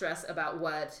not stress about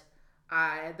what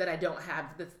I don't have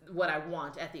what I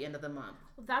want at the end of the month.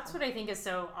 Well, that's what I think is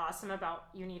so awesome about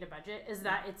You Need a Budget is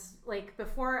that it's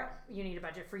before You Need a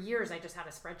Budget for years I just had a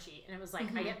spreadsheet and it was I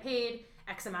get paid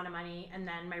X amount of money and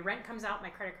then my rent comes out, my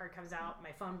credit card comes out,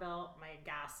 my phone bill, my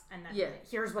gas, and then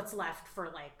here's what's left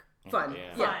for fun.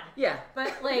 Yeah.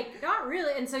 But not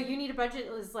really. And so You Need a Budget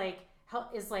is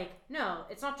is like, no,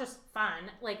 it's not just fun.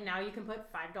 Like now you can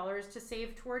put $5 to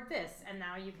save toward this, and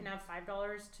now you can have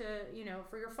 $5 to, you know,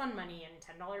 for your fun money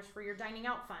and $10 for your dining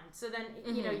out fund. So then,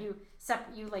 you know, you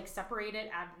like separate it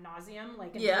ad nauseum,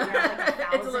 like, and you have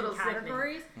like 1,000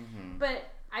 categories.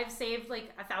 But I've saved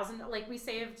like 1,000, like we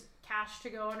saved cash to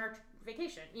go on our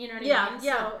vacation. You know what I mean?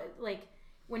 So like,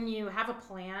 when you have a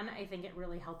plan, I think it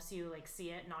really helps you like see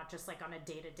it not just like on a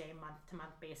day-to-day,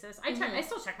 month-to-month basis. I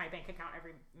still check my bank account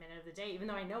every minute of the day, even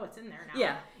though I know it's in there now.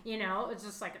 Yeah. You know, it's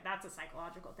just like, that's a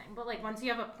psychological thing. But like once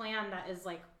you have a plan that is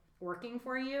like working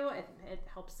for you, it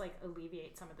helps like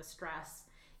alleviate some of the stress,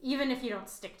 even if you don't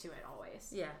stick to it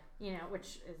always. Yeah. You know,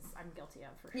 which is, I'm guilty of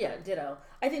for sure. Yeah, ditto.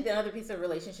 I think the other piece of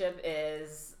relationship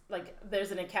is like,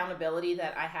 there's an accountability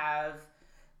that I have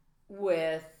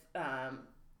with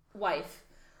wife.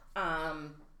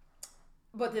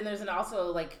 But then there's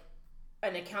also like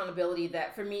an accountability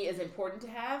that for me is important to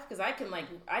have, because I can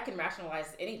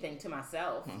rationalize anything to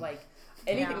myself. Like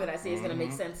anything that I say is going to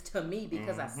make sense to me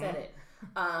because I said it.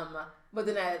 But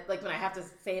then when I have to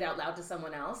say it out loud to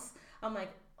someone else, I'm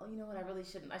like, oh, you know what? I really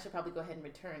shouldn't. I should probably go ahead and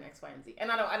return X, Y, and Z.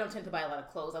 And I don't tend to buy a lot of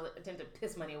clothes. I tend to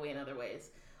piss money away in other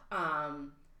ways.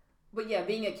 But yeah,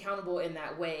 being accountable in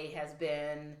that way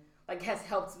has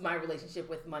helped my relationship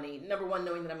with money. Number one,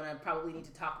 knowing that I'm going to probably need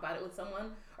to talk about it with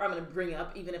someone, or I'm going to bring it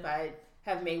up even if I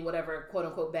have made whatever quote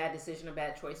unquote bad decision or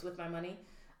bad choice with my money.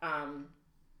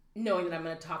 Knowing that I'm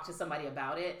going to talk to somebody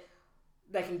about it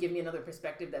that can give me another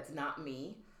perspective that's not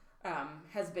me,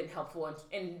 has been helpful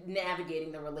in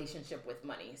navigating the relationship with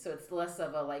money. So it's less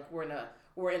of a like we're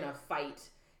in a fight.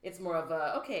 It's more of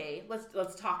a, okay,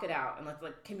 let's talk it out and let's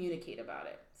like communicate about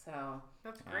it. So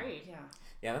that's great.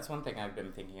 Yeah, that's one thing I've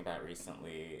been thinking about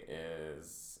recently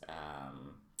is,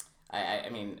 I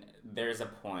mean, there's a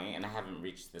point, and I haven't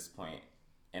reached this point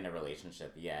in a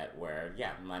relationship yet, where,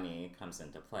 money comes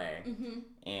into play.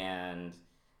 And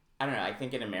I don't know, I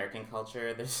think in American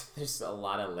culture, there's a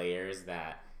lot of layers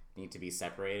that need to be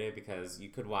separated, because you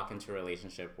could walk into a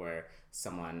relationship where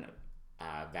someone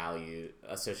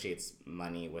associates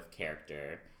money with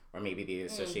character, or maybe they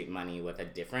associate money with a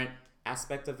different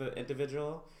aspect of the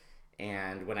individual.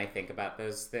 And when I think about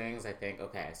those things, I think,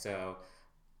 okay, so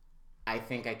I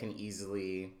think I can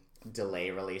easily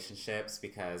delay relationships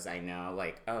because I know,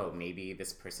 like, oh, maybe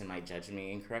this person might judge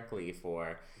me incorrectly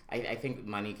for... I think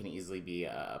money can easily be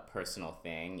a personal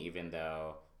thing, even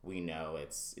though we know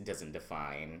it doesn't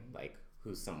define, like,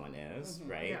 who someone is,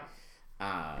 right?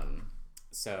 Yeah.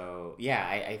 So,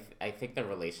 yeah, I think the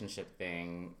relationship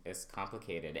thing is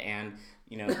complicated. And,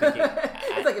 you know...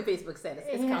 it's like a Facebook status.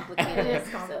 It's complicated. It is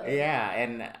complicated. Yeah,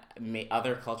 and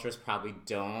other cultures probably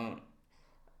don't...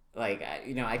 Like,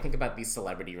 you know, I think about these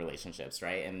celebrity relationships,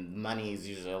 right? And money is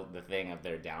usually the thing of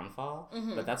their downfall.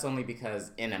 But that's only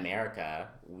because in America,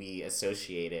 we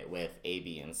associate it with A,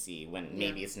 B, and C, when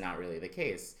maybe it's not really the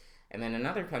case. And then in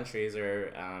other countries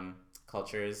or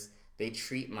cultures... they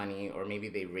treat money, or maybe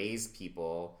they raise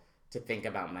people to think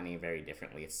about money very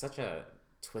differently. It's such a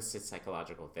twisted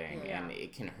psychological thing, and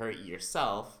it can hurt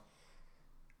yourself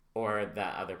or the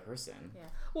other person. Yeah.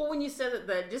 Well, when you said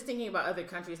that, just thinking about other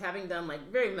countries, having done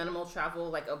like very minimal travel,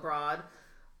 like abroad,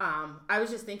 I was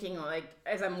just thinking, like,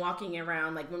 as I'm walking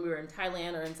around, like when we were in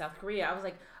Thailand or in South Korea, I was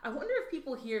like, I wonder if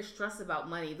people here stress about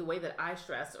money the way that I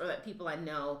stress, or that people I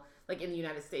know, like in the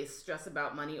United States, stress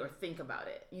about money or think about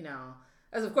it, you know?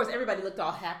 As of course, everybody looked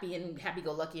all happy and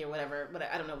happy-go-lucky or whatever, but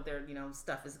I don't know what their, you know,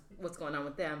 stuff is, what's going on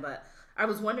with them. But I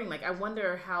was wondering, like, I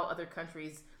wonder how other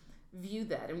countries view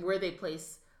that and where they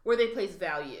place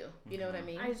value. You know what I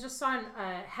mean? I just saw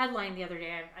a headline the other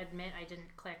day. I admit I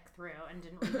didn't click through and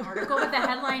didn't read the article, but the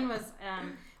headline was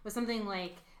something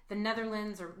like the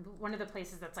Netherlands, or one of the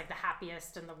places that's like the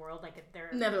happiest in the world. Like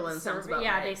they're Netherlands sounds about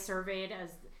right. They surveyed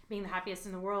as being the happiest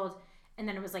in the world. And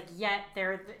then it was like, yet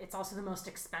it's also the most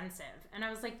expensive. And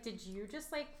I was like, did you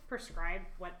just like prescribe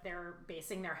what they're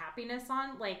basing their happiness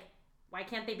on? Like, why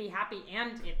can't they be happy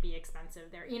and it be expensive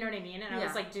there? You know what I mean? And I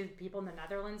was like, do people in the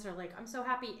Netherlands are like, I'm so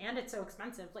happy and it's so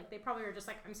expensive. Like, they probably are just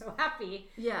like, I'm so happy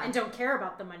and don't care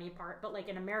about the money part. But like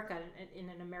in America, in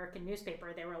an American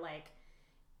newspaper, they were like,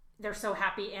 they're so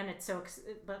happy and it's so,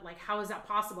 but like, how is that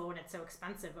possible when it's so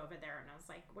expensive over there? And I was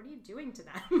like, what are you doing to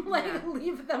them? Like,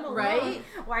 leave them alone. Right?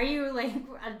 Why are you like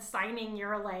assigning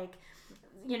your like,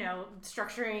 you know,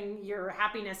 structuring your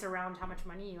happiness around how much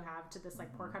money you have to this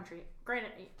like poor country?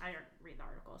 Granted, I don't read the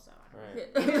article, so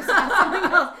I don't know.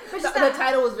 Something else. But just the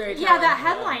title was very challenging. That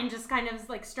headline just kind of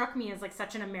like struck me as like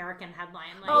such an American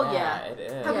headline. Like, it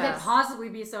is. How could they possibly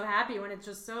be so happy when it's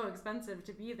just so expensive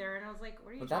to be there? And I was like,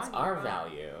 what are you talking about? That's our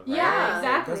value. Right? Yeah,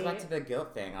 exactly. It goes back to the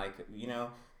guilt thing. Like, you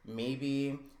know,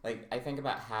 maybe, like, I think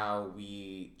about how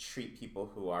we treat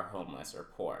people who are homeless or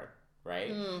poor,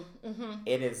 right?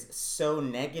 It is so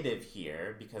negative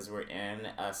here because we're in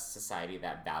a society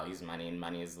that values money, and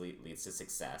money leads to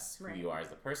success, who you are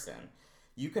as a person.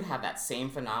 You could have that same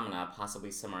phenomena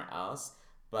possibly somewhere else,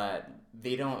 but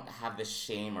they don't have the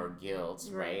shame or guilt,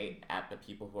 right, at the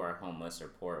people who are homeless or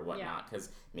poor or whatnot, because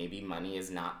maybe money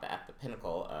is not at the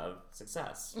pinnacle of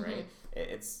success, right?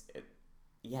 It's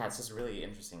just really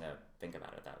interesting to think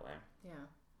about it that way.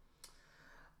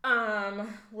 Yeah.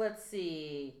 Let's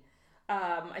see.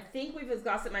 I think we've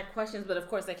exhausted my questions, but of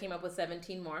course I came up with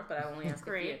 17 more, but I only asked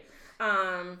a few.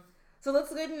 So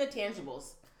let's get into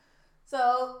tangibles.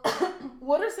 So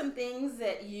what are some things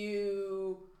that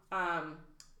you,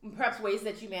 perhaps ways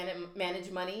that you manage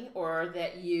money, or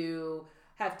that you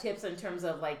have tips in terms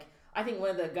of, like, I think one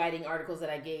of the guiding articles that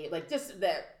I gave, like, just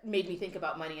that made me think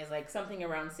about money, is like something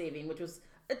around saving, which was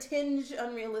a tinge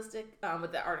unrealistic,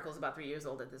 but the article's about 3 years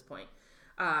old at this point.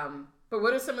 But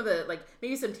what are some of the, like,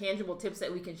 maybe some tangible tips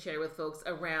that we can share with folks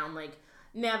around, like,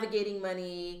 navigating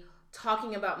money,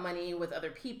 talking about money with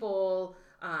other people,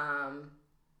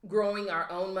 growing our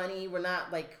own money? We're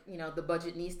not, like, the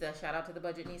Budgetnista. Shout out to the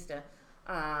Budgetnista.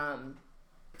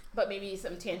 But maybe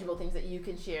some tangible things that you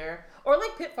can share, or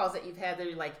like pitfalls that you've had that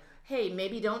you're like, hey,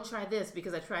 maybe don't try this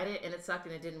because I tried it and it sucked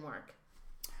and it didn't work.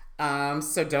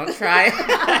 So don't try.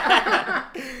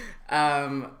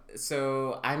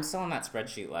 So I'm still in that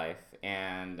spreadsheet life,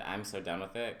 and I'm so done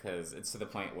with it because it's to the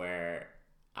point where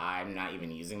I'm not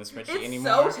even using the spreadsheet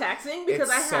anymore. It's so taxing because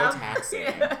it's so taxing.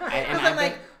 I'm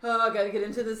like, I gotta get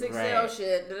into this Excel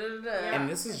shit. Da, da, da. Yeah, and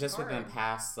this is just within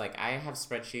past, like, I have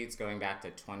spreadsheets going back to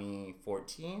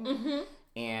 2014.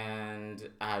 And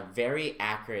very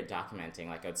accurate documenting.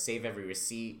 Like, I would save every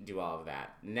receipt, do all of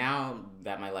that. Now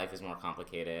that my life is more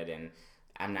complicated and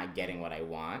I'm not getting what I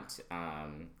want,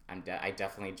 I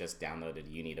definitely just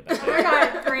downloaded You Need a Budget. Oh my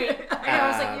god, great! I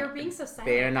was like, you're being so silent.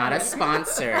 They are not a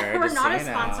sponsor. We're not a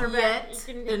sponsor yet.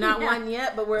 They're not one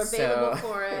yet, but we're available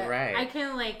for it. Right.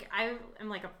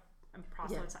 I'm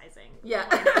proselytizing. Yeah.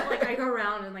 Like, I go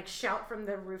around and, like, shout from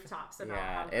the rooftops about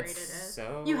how great it is.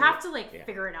 So, you have to, like,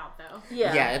 figure it out, though.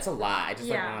 Yeah, it's a lot. I just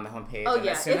went on the homepage. Oh, and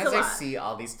yeah, as soon it's as a I lot. see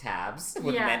all these tabs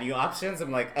with menu options,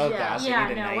 I'm like, oh gosh, I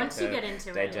need a night once to you get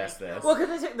into digest this. Well,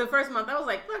 because the first month I was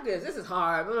like, fuck this is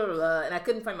hard, blah, blah, blah, and I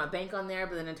couldn't find my bank on there.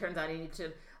 But then it turns out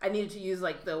I needed to use,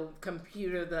 like, the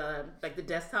computer, the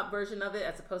desktop version of it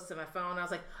as opposed to my phone. I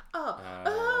was like,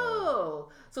 oh.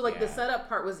 So, like, the setup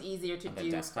part was easier to do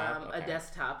from a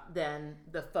desktop than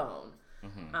the phone.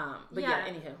 But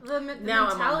anywho. The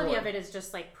mentality of it is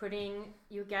just, like,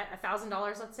 you get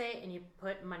 $1,000, let's say, and you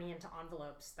put money into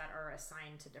envelopes that are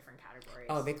assigned to different categories.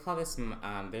 Oh, they call this,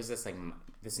 there's this, like,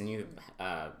 this new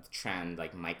trend,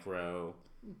 like, micro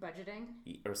budgeting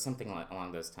or something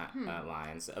along those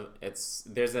lines.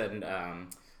 There's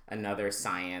another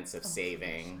science of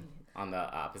saving on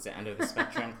the opposite end of the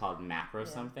spectrum called macro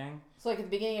something. So, like, at the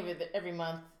beginning of every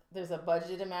month, there's a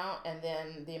budget amount, and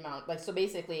then the amount, like, so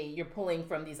basically you're pulling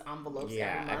from these envelopes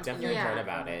every month. I've definitely heard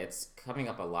about it. It's coming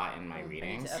up a lot in my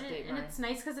readings. And it's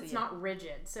nice because it's not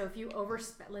rigid. So if you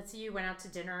overspend, let's say you went out to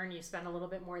dinner and you spent a little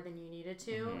bit more than you needed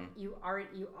to, you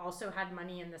also had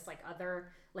money in this, like, other,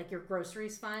 like, your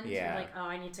groceries fund. Yeah. You're like, oh,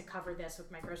 I need to cover this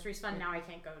with my groceries fund. Now I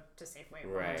can't go to Safeway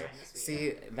one time this week.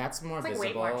 See, that's more visible. Like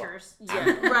Weight Watchers.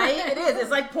 Yeah, right? It is.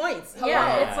 It's like points.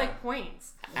 Yeah, it's like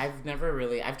points.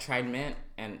 I've tried Mint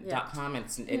and .com.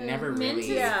 It never Mint really.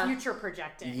 Mint is future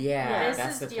projecting. Yeah,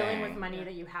 this is dealing with money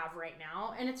that you have right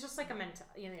now, and it's just like a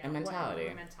mentality.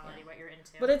 What you're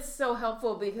into. But it's so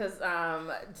helpful because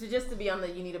to be on the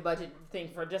You Need a Budget thing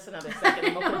for just another second,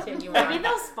 and we'll continue on. Maybe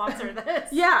they'll sponsor this.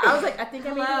 Yeah, I was like, I think I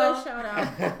made you a shout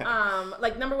out.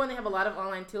 Like, number one, they have a lot of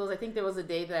online tools. I think there was a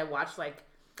day that I watched, like,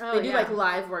 they do like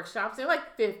live workshops. They're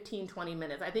like 15, 20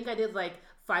 minutes. I think I did like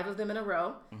 5 of them in a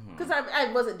row because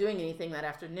I wasn't doing anything that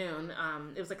afternoon.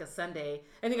 It was like a Sunday.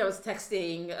 I think I was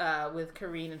texting with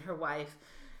Kareen and her wife.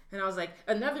 And I was like,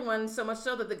 another one, so much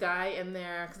so that the guy in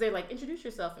there, because they're like, introduce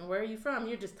yourself and where are you from?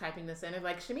 You're just typing this in. They're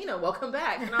like, Shamina, welcome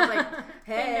back. And I was like,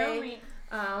 hey. They know me.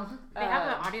 They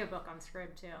have an audiobook on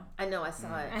Scribd too. I know, I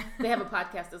saw it. They have a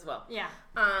podcast as well. Yeah.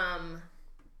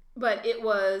 But it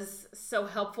was so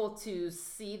helpful to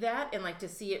see that and, like, to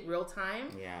see it real time.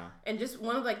 Yeah. And just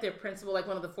one of, like, their principle, like,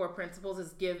 one of the 4 principles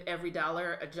is give every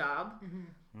dollar a job.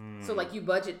 So, like, you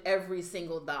budget every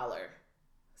single dollar.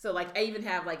 So, like, I even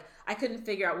have, like, I couldn't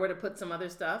figure out where to put some other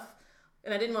stuff.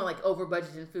 And I didn't want to, like, over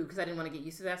budget in food because I didn't want to get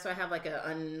used to that. So I have, like,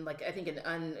 an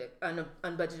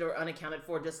unbudgeted or unaccounted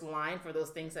for just line for those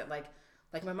things that, like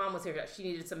my mom was here. She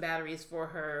needed some batteries for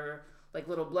her like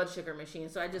little blood sugar machine.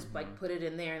 So I just like put it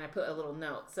in there and I put a little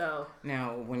note. So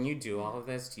now, when you do all of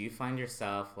this, do you find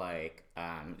yourself like,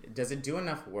 does it do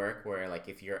enough work where like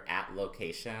if you're at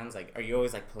locations, like are you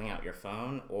always like pulling out your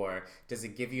phone, or does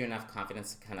it give you enough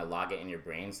confidence to kind of log it in your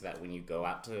brain so that when you go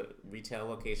out to retail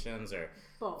locations or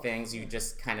Both. things, you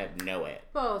just kind of know it?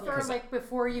 Both. Or like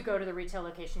before you go to the retail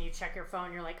location, you check your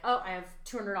phone, you're like, oh, I have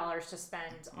 $200 to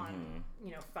spend on,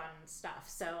 you know, fun stuff.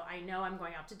 So I know I'm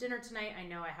going out to dinner tonight. I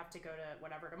know I have to go to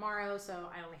whatever tomorrow. So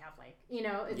I only have like, you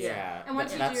know, it's, and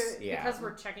once you do, because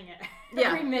we're checking it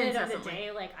every minute of the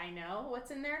day, like I know what's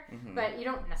in there, but you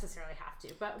don't necessarily have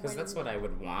to. But because that's what I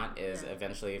would want is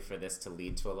eventually for this to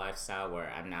lead to a lifestyle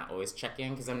where I'm not always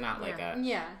checking, because I'm not like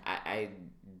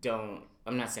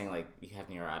I'm not saying like you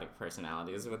have neurotic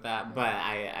personalities with that, but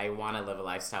I want to live a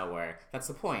lifestyle where that's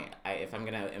the point. If I'm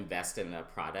going to invest in a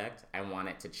product, I want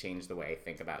it to change the way I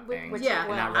think about things and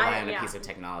not rely on a piece of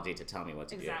technology to tell me what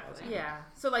to do. Yeah.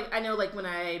 So like I know like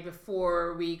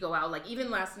before we go out, like even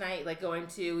last night, like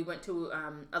we went to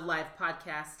a live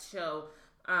podcast show.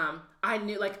 I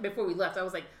knew like before we left, I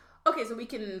was like, okay, so we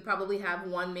can probably have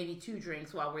 1, maybe 2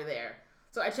 drinks while we're there.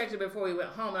 So I checked it before we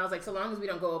went home, and I was like, so long as we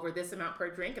don't go over this amount per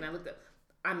drink, and I looked at,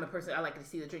 I'm a person, I like to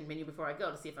see the drink menu before I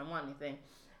go to see if I want anything.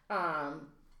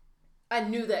 I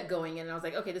knew that going in, and I was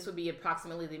like, okay, this would be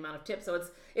approximately the amount of tips. So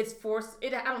it's forced, I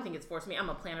don't think it's forced me, I'm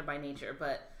a planner by nature,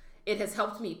 but it has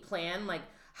helped me plan, like,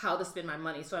 how to spend my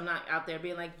money. So I'm not out there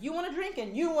being like, you want to drink,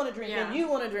 and you want to drink, and you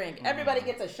want to drink. Everybody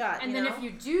gets a shot, and then if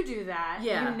you do that,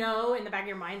 you know in the back of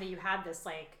your mind that you have this,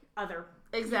 like, other...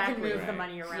 Exactly. You can move the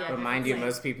money around. But mind you,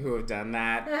 most people who have done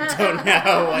that don't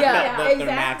know what the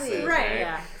max is. Right.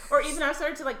 Yeah. Or even I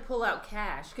started to like pull out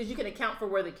cash, because you can account for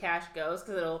where the cash goes,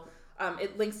 because it'll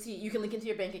it links to, you can link into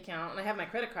your bank account, and I have my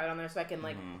credit card on there, so I can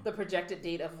like the projected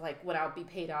date of like what I'll be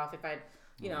paid off if I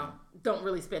don't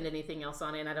really spend anything else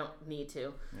on it, and I don't need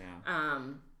to. Yeah.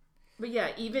 But yeah,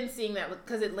 even seeing that,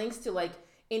 because it links to like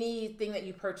anything that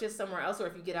you purchase somewhere else, or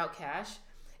if you get out cash,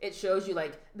 it shows you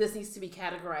like this needs to be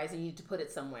categorized and you need to put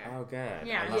it somewhere. Oh, good.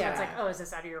 Yeah, so it's like, oh, is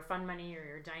this out of your fun money or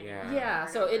your dining? Yeah.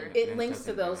 So it links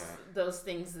to those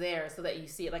things there, so that you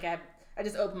see it. Like I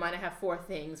just opened mine. I have 4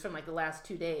 things from like the last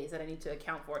 2 days that I need to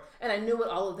account for, and I knew what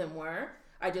all of them were.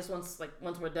 I just once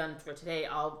we're done for today,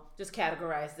 I'll just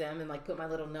categorize them and like put my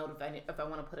little note if I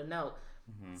want to put a note.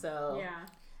 So yeah.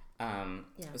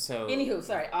 So anywho,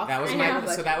 sorry. That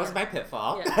was my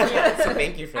pitfall. Yeah. So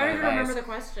thank you for that. I don't even remember the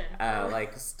question.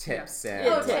 Like tips and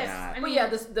tips. whatnot. I mean,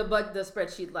 the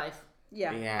spreadsheet life.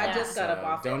 Yeah. I just got up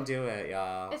off. Don't do it,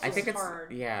 y'all. It's just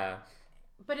hard. Yeah.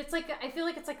 But it's like, I feel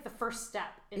like it's like the first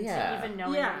step into even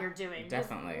knowing what you're doing.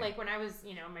 Definitely. Like when I was,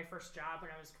 my first job when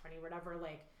I was 20, whatever,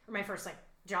 like, or my first like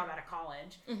job out of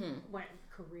college,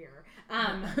 career,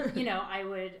 I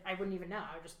wouldn't even know.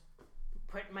 I would just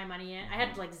put my money in. I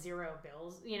had like 0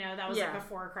 bills, that was like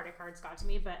before credit cards got to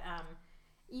me, but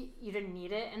you didn't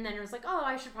need it. And then it was like, oh,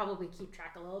 I should probably keep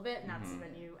track a little bit, and that's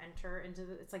when you enter into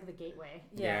it's like the gateway.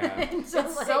 So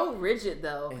it's so rigid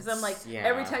though, because I'm like,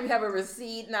 every time you have a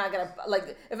receipt, now I gotta,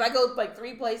 like, if I go like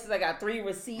 3 places, I got 3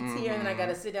 receipts here, and then I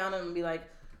gotta sit down and be like,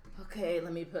 okay,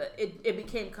 let me put it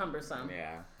became cumbersome.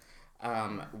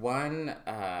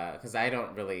 Because I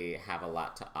don't really have a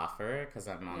lot to offer, because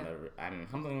I'm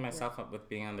humbling myself up with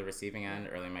being on the receiving end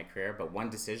early in my career. But one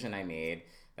decision I made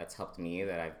that's helped me,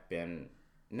 that I've been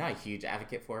not a huge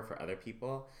advocate for other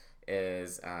people,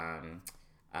 is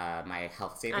my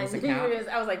health savings account.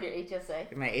 I was like, your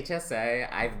HSA. My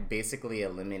HSA, I've basically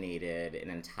eliminated an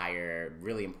entire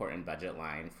really important budget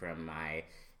line from my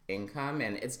income,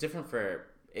 and it's different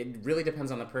it really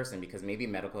depends on the person, because maybe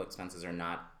medical expenses are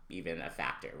not even a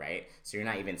factor, right? So you're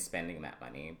not even spending that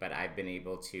money. But I've been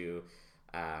able to,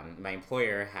 my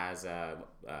employer has a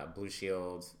Blue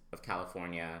Shield of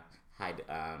California high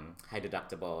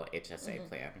deductible HSA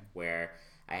plan, where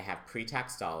I have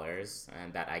pre-tax dollars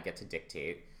and that I get to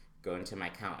dictate go into my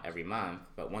account every month.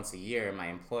 But once a year, my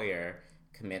employer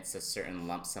commits a certain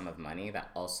lump sum of money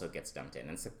that also gets dumped in.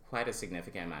 And it's quite a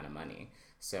significant amount of money.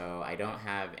 So I don't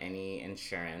have any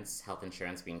health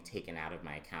insurance being taken out of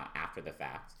my account after the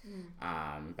fact.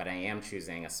 But I am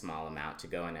choosing a small amount to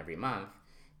go in every month.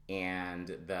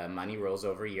 And the money rolls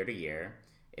over year to year.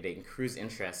 It accrues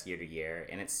interest year to year,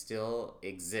 and it still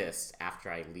exists after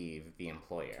I leave the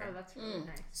employer. Oh, that's really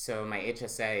nice. So my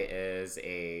HSA is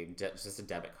just a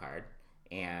debit card.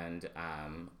 And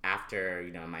after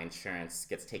my insurance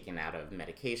gets taken out of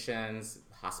medications,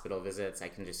 hospital visits, I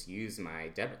can just use my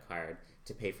debit card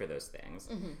to pay for those things.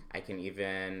 I can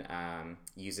even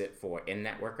use it for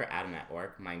in-network or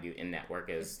out-of-network. Mind you, in-network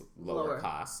is lower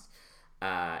cost.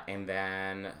 And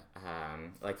then,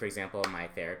 like for example, my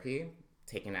therapy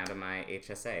taken out of my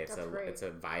HSA. It's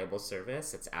a viable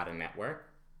service. It's out of network,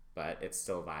 but it's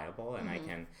still viable, and I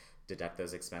can deduct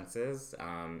those expenses.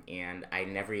 And I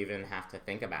never even have to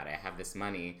think about it. I have this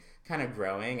money kind of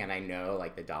growing, and I know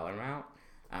like the dollar amount.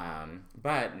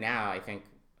 But now I think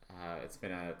it's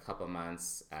been a couple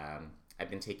months. I've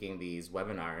been taking these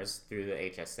webinars through the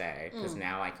HSA because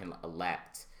now I can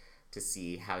elect to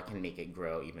see how I can make it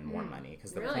grow even more money.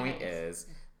 Because the point is,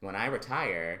 when I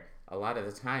retire, a lot of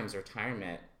the times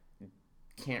retirement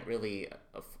can't really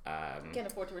can't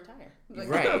afford to retire,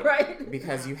 right? Right,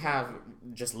 because you have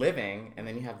just living, and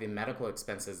then you have the medical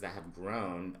expenses that have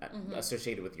grown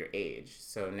associated with your age.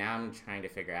 So now I'm trying to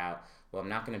figure out, well, I'm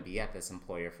not going to be at this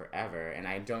employer forever, and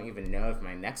I don't even know if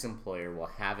my next employer will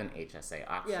have an HSA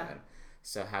option. Yeah.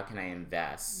 So how can I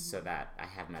invest so that I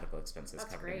have medical expenses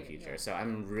covered in the future? So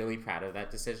I'm really proud of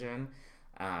that decision.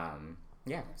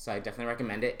 So I definitely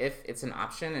recommend it if it's an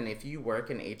option, and if you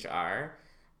work in HR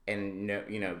and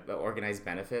organize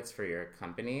benefits for your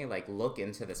company, like look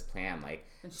into this plan, like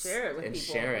and share it with people.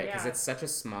 Share it, because it's such a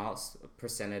small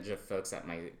percentage of folks at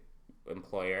my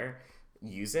employer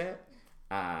use it.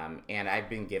 And I've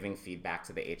been giving feedback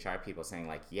to the HR people saying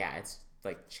like, yeah, it's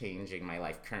like changing my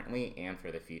life currently and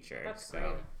for the future. That's great.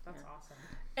 That's awesome.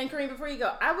 And Kareem, before you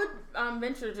go, I would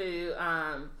venture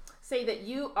to say that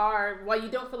you are, while you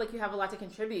don't feel like you have a lot to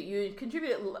contribute, you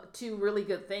contribute to really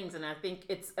good things. And I think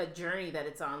it's a journey that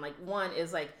it's on. Like, one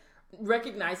is like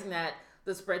recognizing that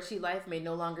the spreadsheet life may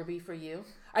no longer be for you.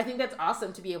 I think that's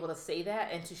awesome to be able to say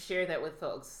that and to share that with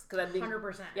folks. Because I think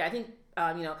 100%. Yeah, I think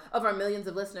of our millions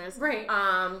of listeners, right?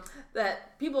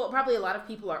 That probably a lot of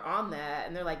people are on that,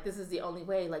 and they're like, this is the only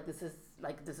way. Like this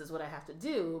is what I have to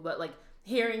do. But like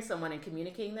hearing someone and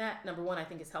communicating that, number one, I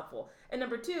think is helpful, and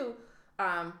number two,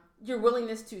 your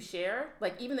willingness to share,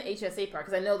 like even the HSA part,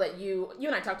 because I know that you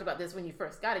and I talked about this when you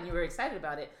first got it, and you were excited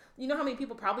about it. You know how many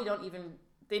people probably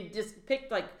they just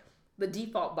picked like the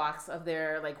default box of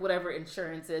their like whatever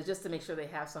insurance is just to make sure they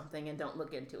have something and don't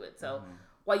look into it. So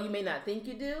while you may not think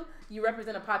you do, you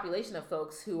represent a population of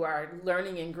folks who are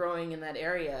learning and growing in that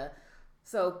area.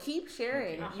 So keep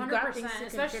sharing. 100%, you got things to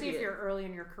especially contribute. if you're early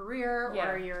in your career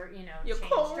or you're, your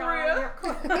changed career.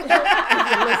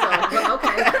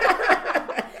 Okay.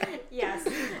 Yes.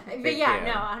 But Thank yeah, you.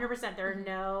 no, 100%. There are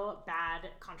no bad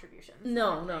contributions.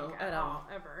 No, at all.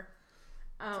 Ever.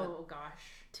 Oh, gosh.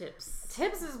 Tips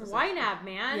is YNAB,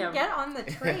 man. Yeah. Get on the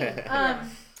train.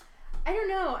 I don't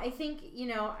know. I think,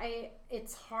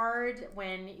 it's hard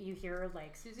when you hear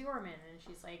like Susie Orman and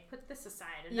she's like, put this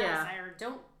aside and that aside, or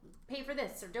don't pay for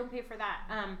this or don't pay for that.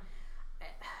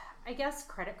 I guess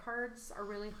credit cards are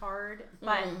really hard,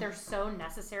 but they're so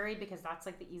necessary because that's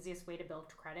like the easiest way to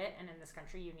build credit. And in this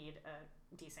country, you need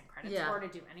a decent credit score to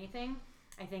do anything.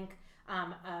 I think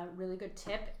a really good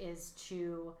tip is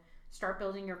to start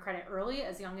building your credit early,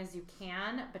 as young as you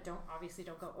can, but don't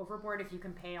go overboard. If you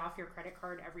can pay off your credit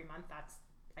card every month, that's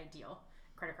ideal.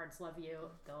 Credit cards love you.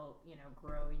 They'll,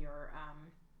 grow your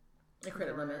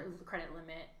credit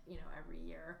limit, every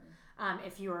year.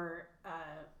 If you're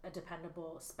a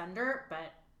dependable spender,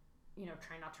 but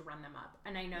try not to run them up.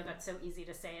 And I know that's so easy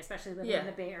to say, especially living in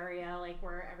the Bay Area, like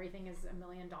where everything is $1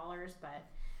 million. But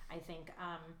I think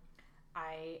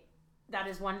that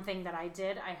is one thing that I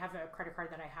did. I have a credit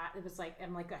card that I had. It was like,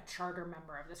 I'm like a charter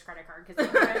member of this credit card because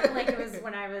it was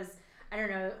when I was,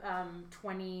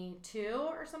 22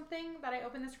 or something that I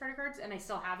opened this credit cards, and I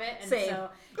still have it. And Same. so,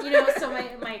 so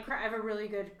I have a really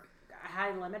good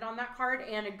high limit on that card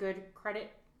and a good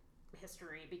credit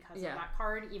history because of that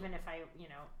card. Even if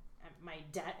my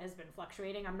debt has been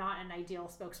fluctuating. I'm not an ideal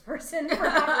spokesperson for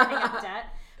not running up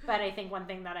debt, but I think one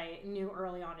thing that I knew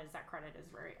early on is that credit is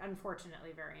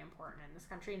unfortunately very important in this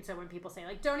country. And so when people say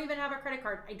like, don't even have a credit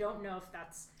card, I don't know if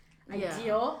that's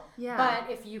ideal. Yeah.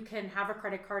 But if you can have a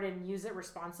credit card and use it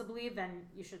responsibly, then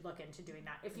you should look into doing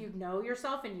that. If you know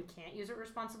yourself and you can't use it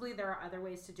responsibly, there are other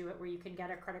ways to do it where you can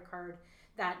get a credit card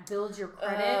that builds your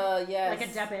credit like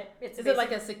a debit. Is it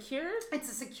like a secured?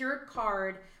 It's a secured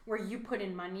card where you put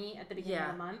in money at the beginning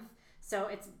of the month. So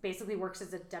it basically works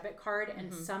as a debit card,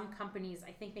 and some companies,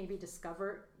 I think maybe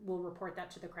Discover, will report that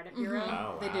to the credit bureau. Oh,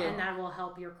 wow. They do, and that will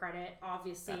help your credit.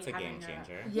 Obviously, that's a game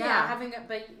changer.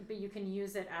 But you can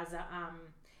use it as a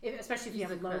especially if you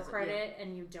have low credit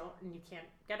and you can't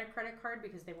get a credit card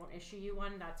because they won't issue you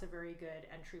one. That's a very good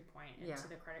entry point into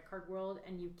the credit card world,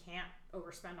 and you can't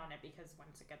overspend on it because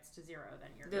once it gets to zero,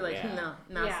 then you're like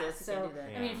no, sis, so can't do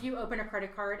that. I mean, if you open a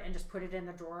credit card and just put it in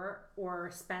the drawer or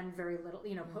spend very little,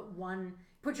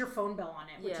 put your phone bill on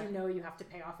it, which you have to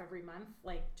pay off every month,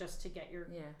 like just to get your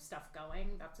stuff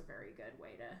going. That's a very good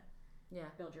way to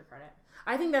build your credit.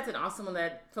 I think that's an awesome one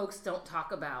that folks don't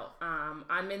talk about.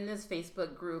 I'm in this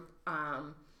Facebook group.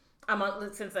 I'm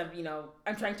on, since I'm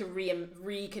trying to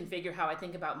reconfigure how I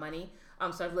think about money.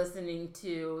 So I'm listening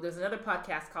to, there's another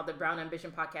podcast called the Brown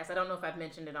Ambition Podcast. I don't know if I've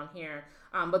mentioned it on here,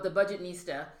 but the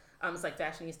Budgetnista, it's like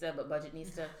Fashionista, but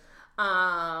Budgetnista.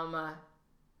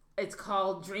 It's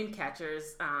called Dream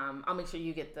Catchers. I'll make sure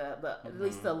you get at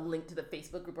least the link to the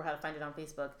Facebook group or how to find it on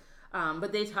Facebook.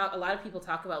 But a lot of people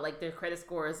talk about like their credit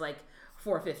score is like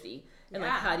 450 and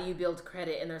like how do you build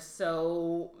credit, and there's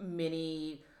so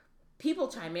many people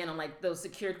chime in on like those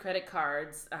secured credit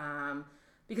cards,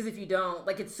 because if you don't,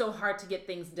 like, it's so hard to get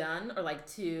things done or like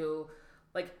to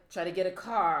like try to get a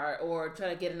car or try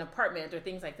to get an apartment or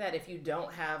things like that if you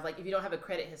don't have a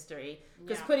credit history,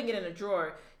 because putting it in a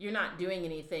drawer, you're not doing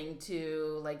anything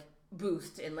to like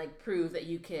boost and like prove that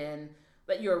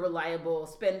you're a reliable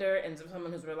spender and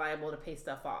someone who's reliable to pay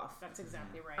stuff off. That's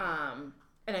exactly right.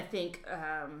 And I think,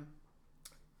 I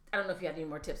don't know if you have any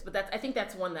more tips, but I think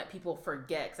that's one that people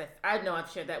forget, because I know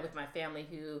I've shared that with my family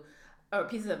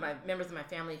members of my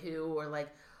family who were like,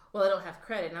 well, I don't have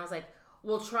credit. And I was like,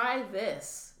 well, try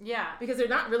this. Yeah. Because they're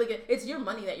not really good. It's your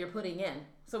money that you're putting in.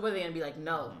 So what are they going to be like?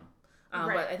 No.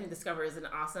 Right. But I think Discover is an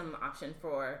awesome option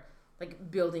for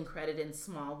like building credit in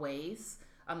small ways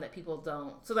that people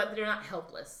don't, so that they're not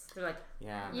helpless. They're like,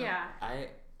 yeah.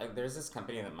 There's this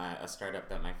company a startup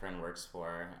that my friend works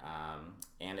for,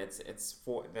 and it's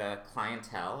for the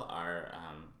clientele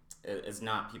is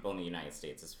not people in the United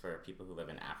States. It's for people who live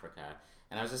in Africa.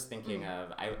 And I was just thinking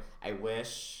of, I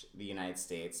wish the United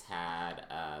States had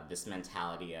this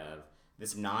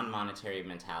non-monetary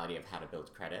mentality of how to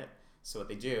build credit. So what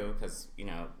they do, because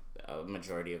a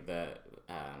majority of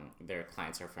their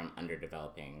clients are from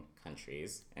underdeveloping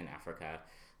countries in Africa.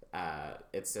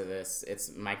 It's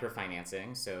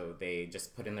microfinancing, so they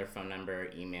just put in their phone number,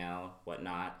 email,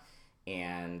 whatnot,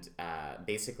 and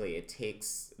basically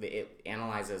it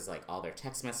analyzes like all their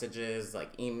text messages,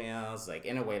 like emails, like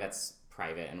in a way that's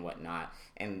private and whatnot,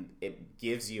 and it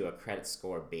gives you a credit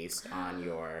score based on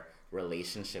your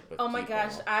relationship with people. My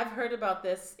gosh, I've heard about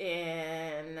this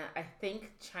in, I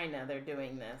think, China. They're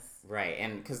doing this. Right,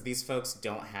 and because these folks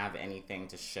don't have anything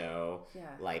to show,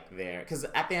 because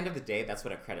at the end of the day, that's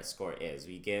what a credit score is.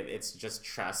 It's just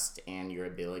trust and your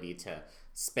ability to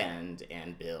spend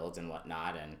and build and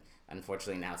whatnot, and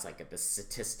unfortunately now it's like the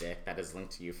statistic that is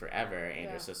linked to you forever and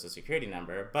your social security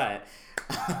number. But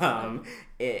I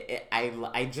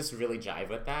just really jive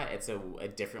with that. It's a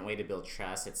different way to build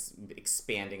trust. It's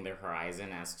expanding their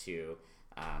horizon as to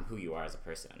who you are as a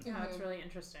person. Yeah, it's really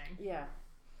interesting. Yeah.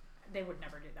 They would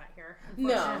never do that here.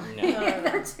 No.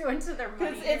 They're too into their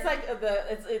money. It's like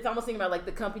it's almost thinking about like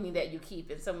the company that you keep,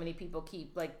 and so many people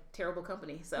keep like terrible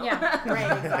company. So yeah,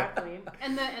 right, exactly.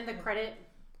 And the credit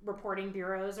reporting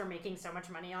bureaus are making so much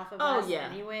money off of us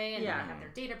anyway, and they have their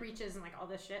data breaches and like all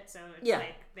this shit. So it's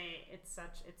like it's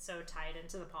so tied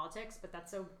into the politics, but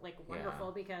that's so like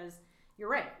wonderful because you're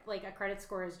right. Like a credit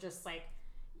score is just like,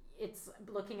 it's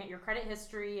looking at your credit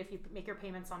history, if you make your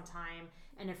payments on time,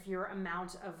 and if your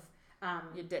amount of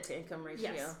your debt to income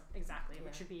ratio. Yes, exactly,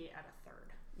 which should be at a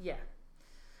third. Yeah.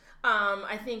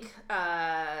 I think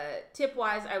tip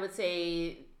wise, I would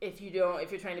say if you're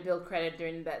trying to build credit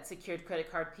during that secured credit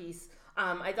card piece,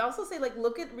 I'd also say like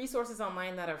look at resources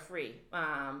online that are free.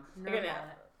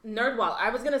 NerdWallet. I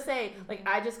was gonna say like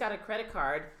I just got a credit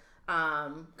card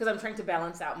because I'm trying to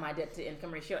balance out my debt to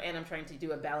income ratio, and I'm trying to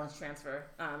do a balance transfer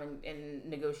and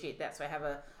negotiate that, so I have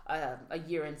a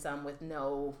year and some with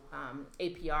no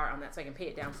APR on that, so I can pay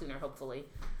it down sooner, hopefully.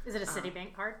 Is it a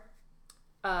Citibank card?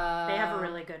 They have a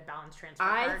really good balance transfer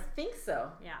card. I think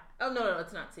so. Yeah. Oh no,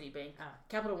 it's not Citibank.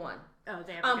 Capital One. Oh,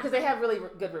 they have because they have really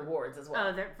good rewards as well.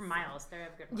 Oh, they're for miles. They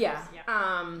have good miles.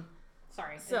 Yeah.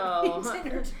 Sorry. So,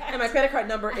 and my credit card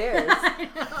number is.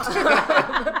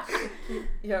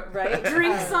 Yeah, right.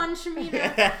 Drinks on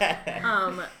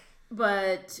Shamina.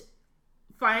 But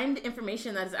find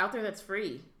information that is out there that's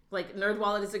free. Like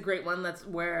NerdWallet is a great one. That's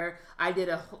where I did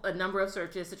a number of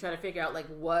searches to try to figure out like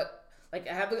what. Like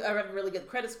I have a really good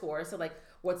credit score, so like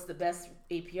what's the best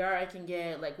APR I can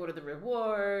get? Like what are the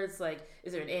rewards? Like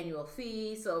is there an annual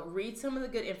fee? So read some of the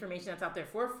good information that's out there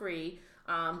for free.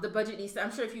 The Budgetnista,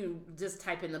 I'm sure if you just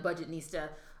type in the Budgetnista,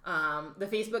 the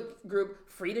Facebook group,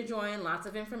 free to join, lots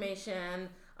of information.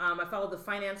 I follow the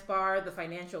Finance Bar, the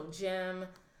Financial Gym,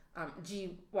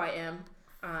 GYM.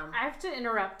 I have to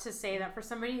interrupt to say that for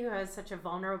somebody who has such a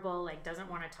vulnerable, like doesn't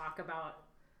want to talk about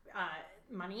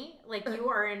money. Like, you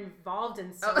are involved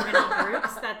in so many groups.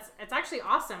 It's actually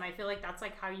awesome. I feel like that's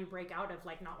like how you break out of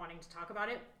like not wanting to talk about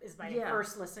it, is by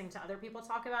first listening to other people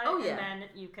talk about it, and then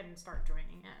you can start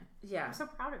joining in. Yeah, I'm so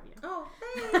proud of you. Oh,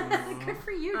 thanks. Good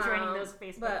for you joining those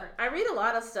Facebook groups. I read a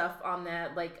lot of stuff on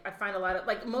that. Like, I find a lot of,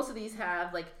 like, most of these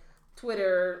have like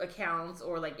Twitter accounts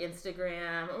or like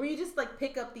Instagram, or you just like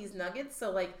pick up these nuggets.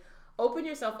 So like, open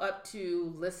yourself up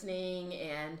to listening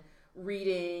and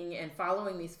reading and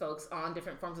following these folks on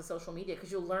different forms of social media,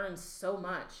 because you'll learn so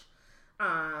much.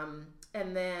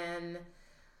 And then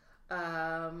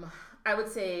I would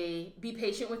say be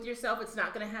patient with yourself. It's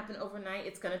not going to happen overnight.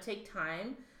 It's going to take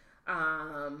time.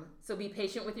 So be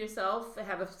patient with yourself.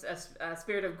 Have a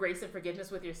spirit of grace and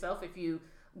forgiveness with yourself if you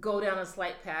go down a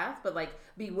slight path, but like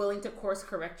be willing to course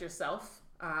correct yourself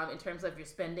in terms of your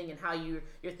spending and how you're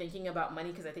thinking about money,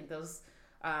 because I think those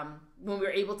when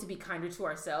we're able to be kinder to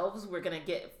ourselves, we're gonna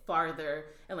get farther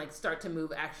and like start to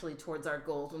move actually towards our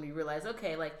goals, when we realize,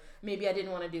 okay, like maybe I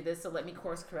didn't want to do this, so let me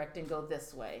course correct and go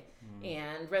this way.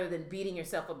 And rather than beating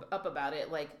yourself up about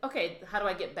it, like, okay, how do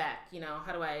I get back?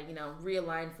 How do I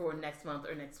realign for next month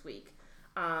or next week?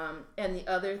 And the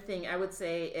other thing I would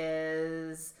say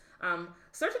is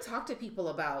start to talk to people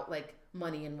about like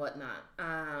money and whatnot.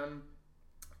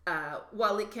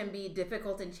 While it can be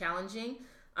difficult and challenging,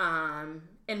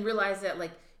 and realize that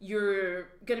like you're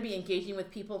going to be engaging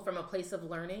with people from a place of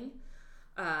learning.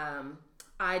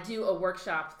 I do a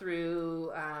workshop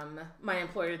through my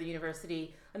employer, the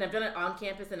university, and I've done it on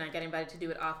campus, and I got invited to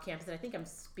do it off campus. And I think I'm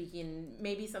speaking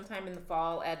maybe sometime in the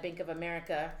fall at Bank of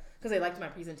America, because they liked my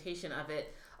presentation of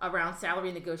it, around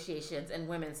salary negotiations and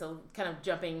women. So kind of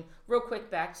jumping real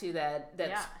quick back to that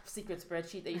secret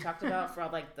spreadsheet that you talked about for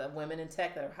all like the women in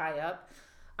tech that are high up,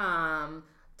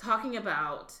 talking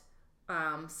about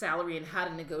salary and how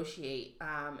to negotiate.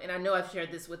 And I know I've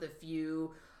shared this with a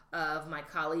few of my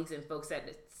colleagues and folks that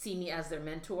see me as their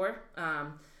mentor,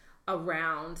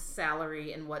 around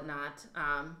salary and whatnot,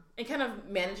 and kind of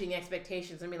managing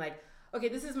expectations. I mean, like, okay,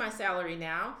 this is my salary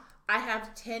now. I have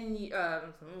 14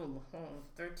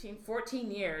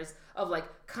 years of like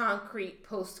concrete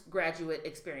postgraduate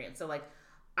experience. So like,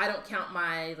 I don't count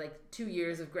my like 2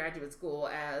 years of graduate school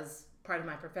as part of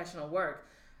my professional work.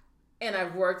 And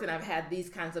I've worked and I've had these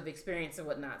kinds of experience and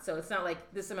whatnot. So it's not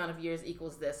like this amount of years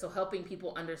equals this. So helping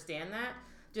people understand that,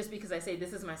 just because I say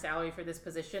this is my salary for this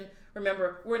position,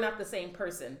 remember, we're not the same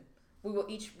person. We will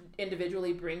each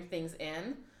individually bring things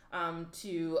in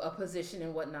to a position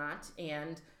and whatnot.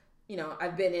 And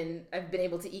I've been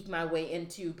able to eke my way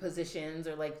into positions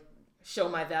or like show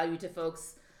my value to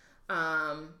folks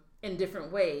in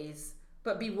different ways,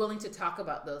 but be willing to talk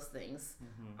about those things.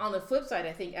 On the flip side,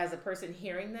 I think as a person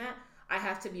hearing that, I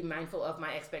have to be mindful of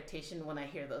my expectation when I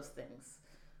hear those things.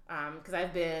 Because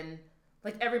I've been,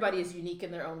 like, everybody is unique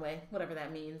in their own way, whatever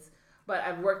that means. But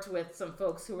I've worked with some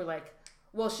folks who were like,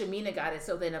 well, Shamina got it,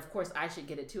 so then of course I should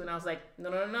get it too. And I was like,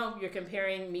 no, you're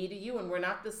comparing me to you, and we're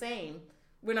not the same.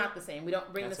 We're not the same. We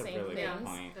don't bring the same things.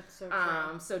 That's so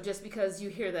true. So just because you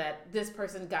hear that this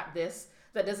person got this,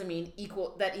 that doesn't mean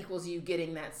equals you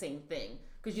getting that same thing,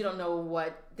 because you don't know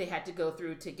what they had to go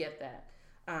through to get that.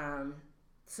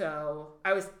 So I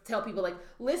always tell people, like,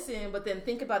 listen, but then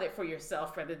think about it for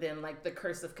yourself, rather than like the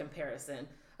curse of comparison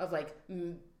of like,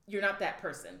 you're not that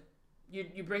person.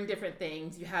 You bring different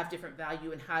things, you have different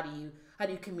value, and how do you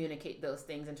communicate those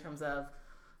things in terms of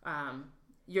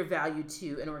your value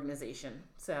to an organization?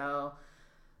 So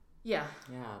yeah.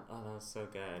 Oh, that was so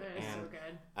good. That is so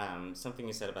good. Something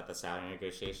you said about the salary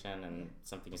negotiation, and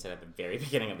something you said at the very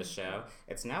beginning of the show,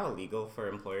 it's now illegal for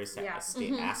employers to ask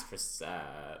for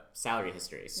salary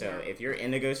history. So if you're in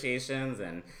negotiations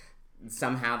and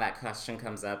somehow that question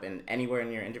comes up in anywhere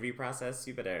in your interview process,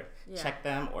 you better check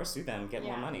them or sue them, get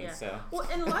more money. So well,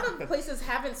 and a lot of places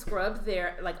haven't scrubbed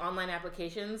their like online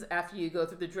applications after you go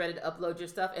through the dreaded upload your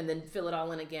stuff and then fill it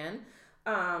all in again.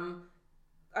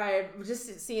 I was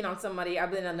just seeing on somebody, I've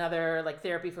been in another like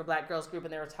therapy for Black girls group,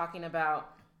 and they were talking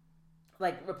about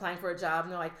like applying for a job,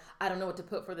 and they're like, I don't know what to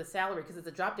put for the salary because it's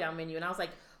a drop down menu. And I was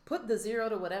like, put the 0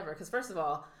 to whatever, because first of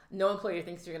all, no employer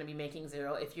thinks you're going to be making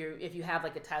 0 if you have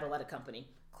like a title at a company,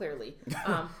 clearly.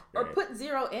 Right. Or put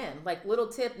 0 in, like little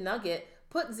tip nugget,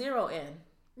 put 0 in.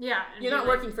 Yeah. You're not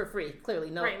working for free, clearly.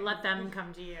 No. Right, let them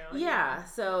come to you. Yeah,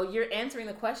 so you're answering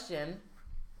the question.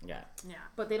 Yeah.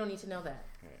 But they don't need to know that.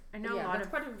 Right. I know a lot that's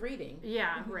part of reading.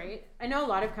 Yeah, right. I know a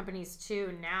lot of companies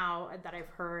too now that I've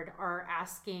heard are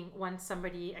asking, once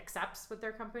somebody accepts with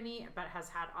their company but has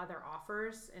had other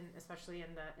offers, and especially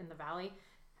in the Valley,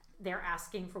 they're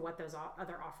asking for what those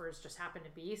other offers just happen to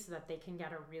be, so that they can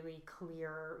get a really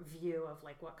clear view of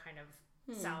like what kind of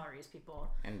salaries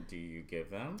people. And do you give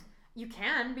them? You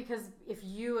can, because if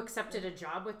you accepted a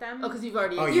job with them, because you've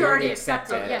already you already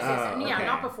accepted. Yes, okay. yeah,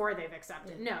 not before they've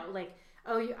accepted. No, like,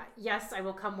 yes, I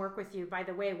will come work with you. By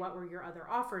the way, what were your other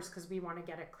offers? Because we want to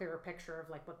get a clearer picture of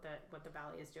like what the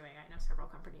Valley is doing. I know several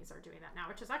companies are doing that now,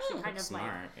 which is actually kind of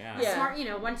smart. Like smart. You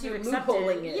know, once you accept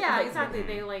it, yeah, exactly.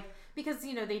 They because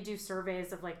they do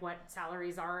surveys of like what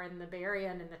salaries are in the Bay Area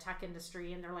and in the tech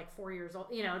industry, and they're like 4 years old.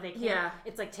 You know, they can't. Yeah.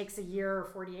 It's like takes a year or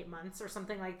 48 months or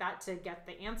something like that to get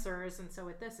the answers. And so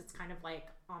with this, it's kind of like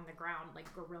on the ground,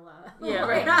 like guerrilla. Yeah,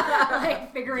 right.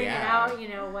 Like figuring it out. You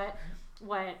know what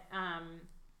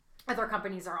other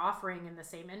companies are offering in the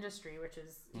same industry, which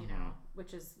is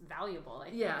which is valuable. I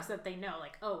think, so that they know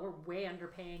like, oh, we're way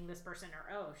underpaying this person, or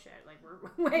oh shit, like we're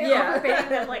way overpaying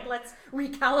them. Like let's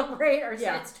recalibrate, or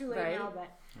it's too late now.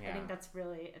 But I think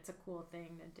it's a cool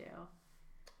thing to do.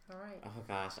 All right. Oh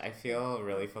gosh, I feel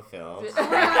really fulfilled.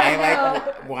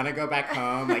 I want to go back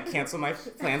home, like cancel my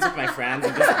plans with my friends,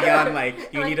 and just be on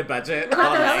like you need a budget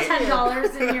all night.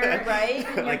 $10 in your right.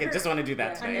 Like I just want to do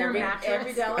that today.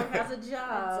 Every dollar has a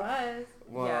job.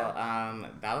 Well,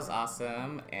 that was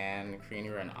awesome, and Kareen,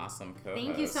 you were an awesome co-host.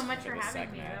 Thank you so much for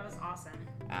having me. That was awesome.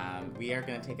 We are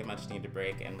going to take a much needed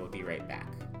break, and we'll be right back.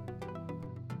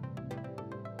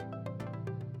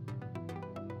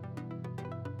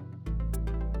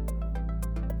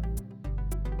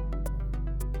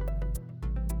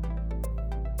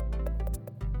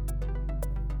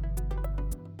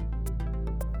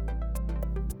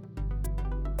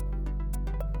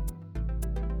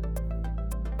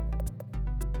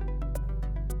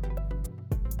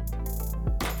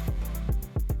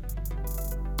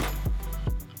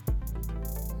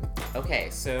 Okay,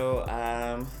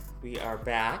 so we are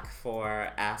back for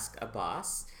Ask a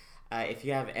Boss. If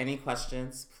you have any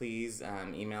questions, please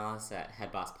email us at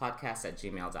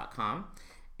headbosspodcast@gmail.com.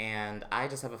 And I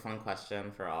just have a fun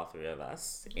question for all three of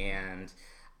us. And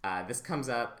this comes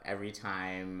up every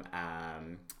time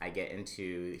I get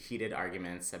into heated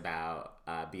arguments about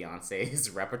Beyonce's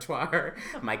repertoire,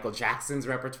 Michael Jackson's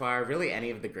repertoire, really any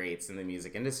of the greats in the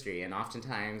music industry. And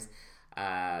oftentimes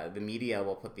the media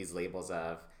will put these labels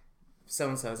of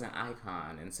so-and-so's an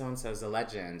icon, and so-and-so's a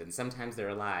legend, and sometimes they're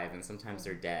alive, and sometimes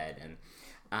they're dead. And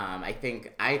I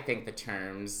think the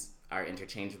terms are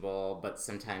interchangeable, but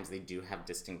sometimes they do have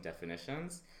distinct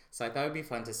definitions. So I thought it would be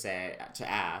fun to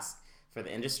ask, for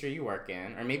the industry you work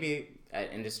in, or maybe an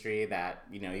industry that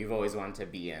you've always wanted to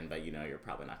be in, but you're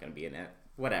probably not going to be in it.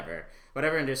 Whatever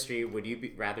industry, would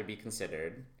you rather be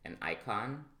considered an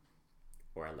icon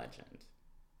or a legend?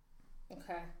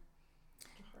 Okay.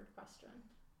 Hard question.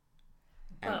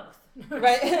 Both.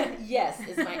 Right? Yes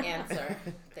is my answer.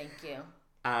 Thank you.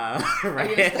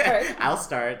 Right. I'll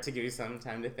start to give you some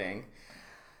time to think.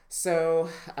 So,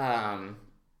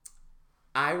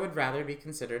 I would rather be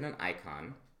considered an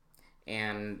icon.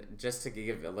 And just to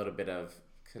give a little bit of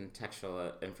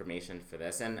contextual information for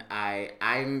this, and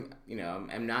I'm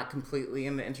not completely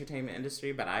in the entertainment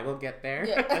industry, but I will get there.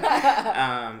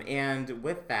 Yeah. And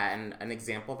with that, and an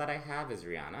example that I have is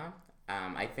Rihanna.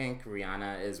 I think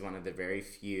Rihanna is one of the very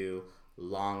few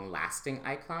long-lasting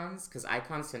icons, because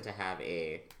icons tend to have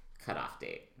a cutoff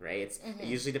date, right? It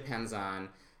usually depends on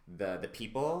the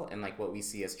people and like what we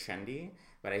see as trendy.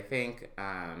 But I think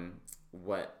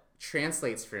what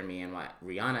translates for me and what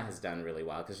Rihanna has done really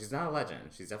well, because she's not a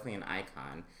legend, she's definitely an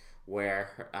icon,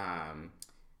 where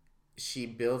she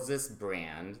builds this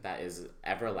brand that is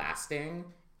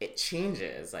everlasting. It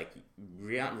changes. Like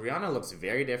Rihanna looks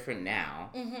very different now.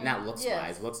 Not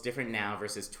looks-wise, looks different now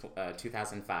versus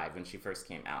 2005 when she first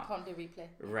came out. Can't do replay.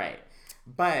 Right,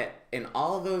 but in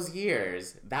all those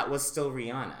years, that was still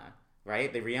Rihanna,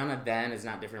 right? The Rihanna then is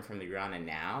not different from the Rihanna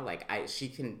now. Like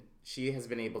she has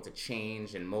been able to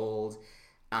change and mold,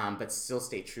 but still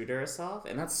stay true to herself,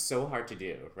 and that's so hard to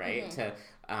do, right?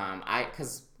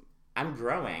 Because I'm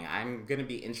growing. I'm gonna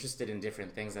be interested in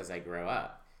different things as I grow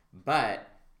up, but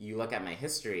you look at my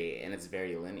history and it's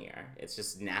very linear. It's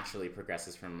just naturally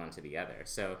progresses from one to the other.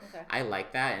 So I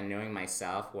like that, and knowing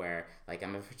myself where like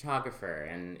I'm a photographer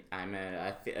and I'm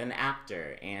an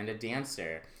actor and a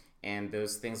dancer, and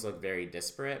those things look very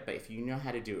disparate, but if you know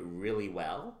how to do it really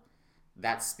well,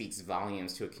 that speaks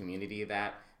volumes to a community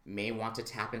that may want to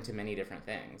tap into many different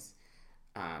things.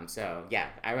 So yeah,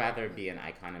 I'd rather be an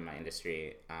icon in my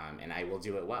industry, and I will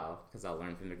do it well because I'll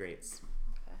learn from the greats.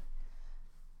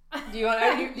 Do you want to?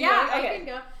 I can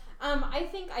go. I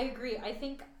think I agree. I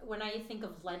think when I think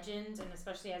of legend, and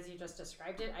especially as you just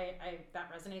described it, I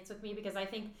that resonates with me, because I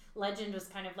think legend was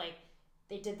kind of like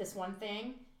they did this one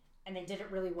thing and they did it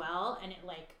really well, and it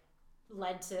like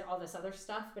led to all this other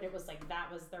stuff, but it was like that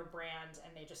was their brand,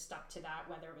 and they just stuck to that,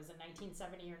 whether it was in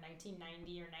 1970 or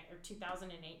 1990 or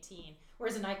 2018.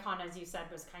 Whereas an icon, as you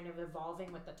said, was kind of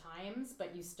evolving with the times,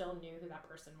 but you still knew who that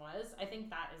person was. I think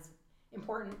that is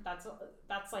important. That's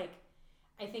like,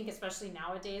 I think especially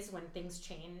nowadays when things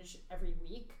change every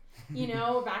week, you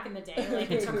know, back in the day,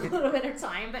 like it took a little bit of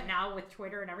time, but now with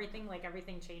Twitter and everything, like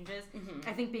everything changes. Mm-hmm.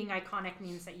 I think being iconic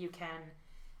means that you can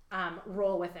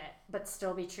roll with it, but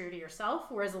still be true to yourself.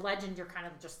 Whereas a legend, you're kind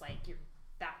of just like,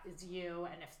 that is you.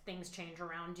 And if things change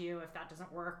around you, if that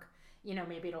doesn't work, you know,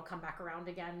 maybe it'll come back around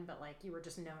again, but like you were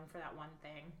just known for that one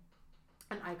thing.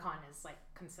 An icon is like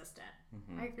consistent.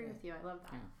 Mm-hmm. I agree with you. I love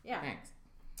that. Yeah. Thanks.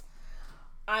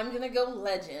 I'm going to go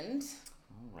legend.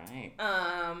 All right.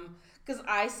 Because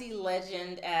I see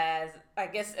legend as, I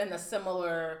guess, in a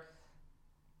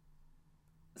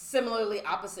similarly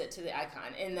opposite to the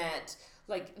icon, in that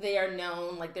like they are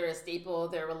known, like they're a staple,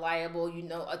 they're reliable, you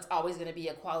know, it's always going to be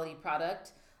a quality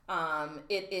product. I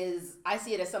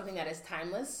see it as something that is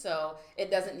timeless, so it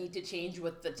doesn't need to change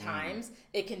with the times.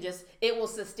 It will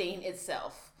sustain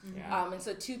itself. Yeah. And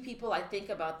so two people I think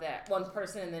about that, one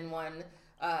person and then one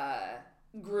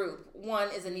group. One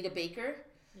is Anita Baker.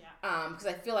 Yeah. Because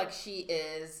I feel like she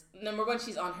is, number one,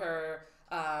 she's on her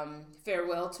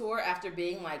farewell tour after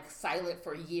being like silent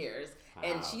for years. Wow.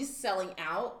 And she's selling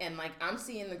out, and like I'm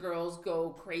seeing the girls go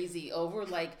crazy over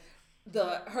like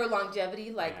her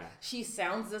longevity. Like she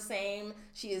sounds the same.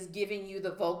 She is giving you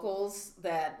the vocals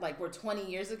that like were 20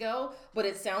 years ago, but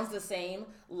it sounds the same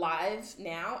live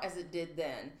now as it did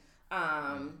then.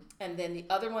 And then the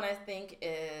other one I think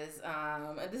is,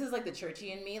 and this is like the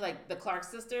churchy in me, like the Clark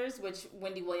sisters, which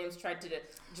Wendy Williams tried to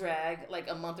drag like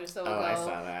a month or so ago. I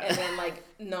saw that. And then like,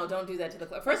 no, don't do that to the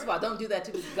Clark. First of all, don't do that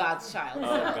to God's child. Oh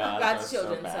gosh, God's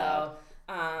children. So,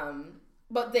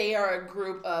 but they are a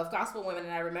group of gospel women,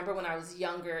 and I remember when I was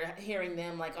younger hearing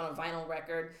them like on a vinyl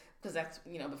record, because that's,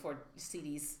 you know, before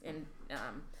CDs and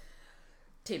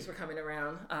tapes were coming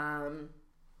around.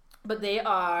 But they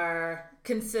are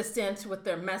consistent with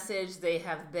their message. They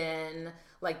have been,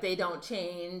 like, they don't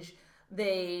change.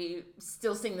 They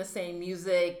still sing the same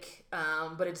music,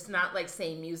 but it's not like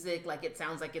same music. Like, it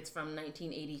sounds like it's from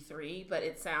 1983, but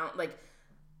it sounds like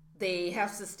they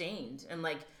have sustained, and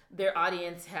like their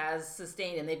audience has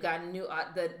sustained, and they've gotten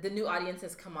the new audience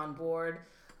has come on board.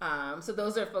 So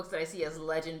those are folks that I see as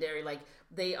legendary. Like,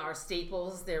 they are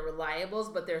staples, they're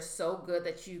reliables, but they're so good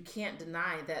that you can't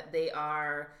deny that they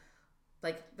are,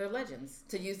 like, they're legends.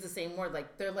 To use the same word,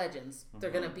 like, they're legends. Mm-hmm.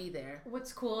 They're going to be there.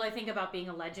 What's cool, I think, about being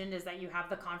a legend is that you have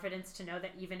the confidence to know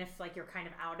that even if, like, you're kind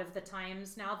of out of the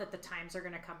times now, that the times are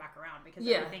going to come back around, because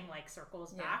everything, like,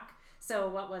 circles back. So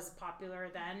what was popular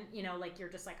then, you know, like, you're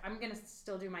just like, I'm going to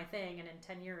still do my thing, and in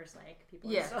 10 years, like,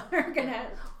 people are going to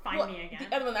find me again.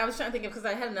 The other one I was trying to think of, because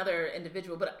I had another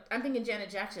individual, but I'm thinking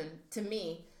Janet Jackson, to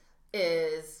me,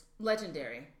 is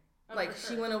legendary. Oh, like,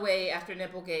 she went away after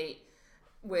Nipplegate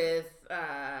with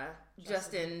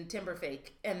Justin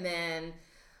Timberlake, and then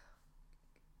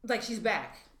like she's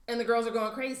back and the girls are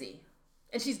going crazy,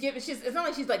 and it's not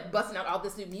like she's like busting out all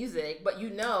this new music, but you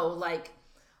know, like,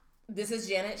 this is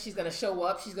Janet. She's gonna show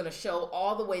up, she's gonna show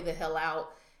all the way the hell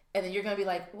out, and then you're gonna be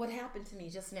like, what happened to me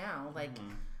just now? Like,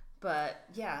 but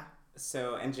yeah.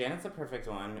 So, and Janet's a perfect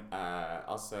one.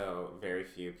 Also very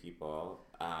few people,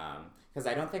 because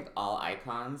I don't think all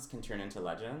icons can turn into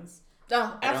legends.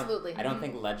 Oh, absolutely. I don't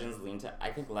think legends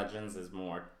I think legends is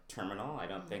more terminal. I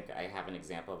don't think I have an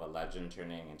example of a legend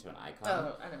turning into an icon.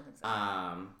 Oh, I don't think so.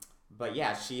 But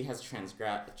yeah, she has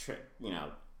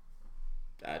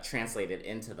translated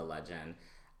into the legend.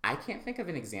 I can't think of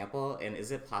an example, and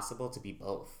is it possible to be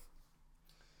both?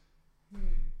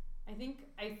 I think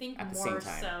more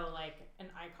so like an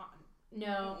icon.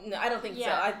 No, I don't think so.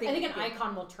 I think an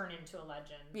icon will turn into a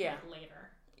legend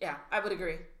later. Yeah, I would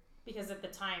agree. Because at the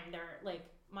time, they're like,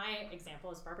 my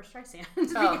example is Barbra Streisand.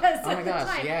 Because at the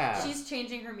time, she's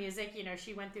changing her music. You know,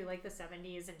 she went through like the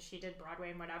 70s and she did Broadway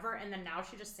and whatever. And then now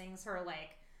she just sings her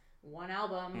like one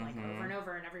album like over and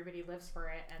over, and everybody lives for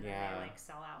it. And then they like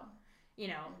sell out. You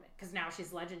know, because now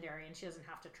she's legendary and she doesn't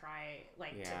have to try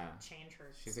like to change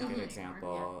her. She's a good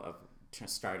example of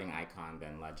starting icon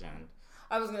then legend.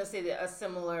 I was going to say that a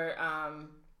similar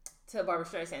to Barbra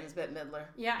Streisand is Bette Midler.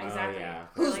 Yeah, exactly.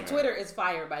 Whose Twitter is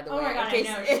fire, by the way. Oh my God,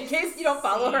 in case you don't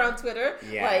follow her on Twitter,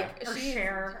 like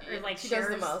she does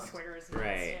the most. Twitters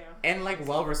right, and like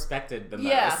well respected the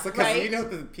most, because you know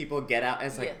the people get out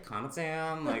as like comment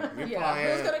Sam, like who's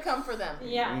gonna come for them?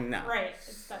 Yeah, no, right.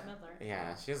 It's Bette Midler.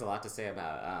 Yeah, she has a lot to say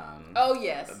about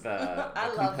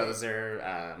the composer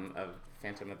of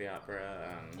Phantom of the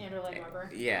Opera, Andrew Lloyd Webber.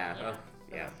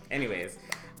 Yeah. Anyways,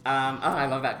 I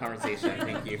love that conversation.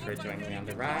 Thank you for joining me on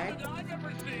the ride.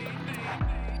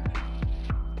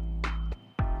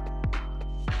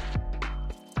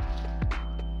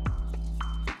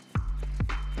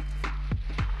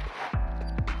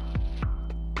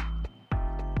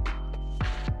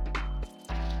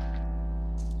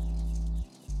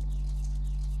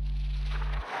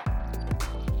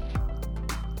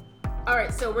 All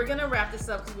right, so we're going to wrap this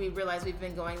up because we realize we've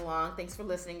been going long. Thanks for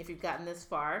listening if you've gotten this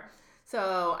far.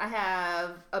 So I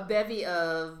have a bevy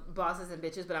of bosses and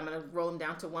bitches, but I'm going to roll them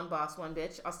down to one boss, one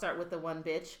bitch. I'll start with the one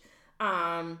bitch.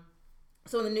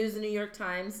 So in the news, the New York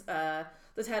Times, the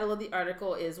title of the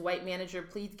article is White Manager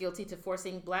Pleads Guilty to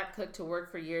Forcing Black Cook to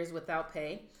Work for Years Without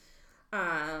Pay.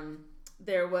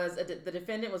 There was the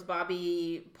defendant was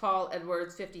Bobby Paul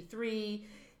Edwards, 53.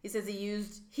 He said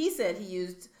he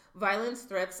used violence,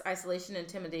 threats, isolation,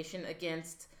 intimidation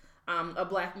against a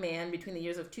black man between the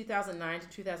years of 2009 to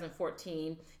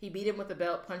 2014. He beat him with a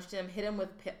belt, punched him, hit him with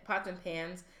pots and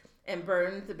pans, and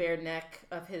burned the bare neck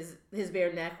of his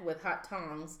bare neck with hot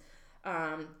tongs,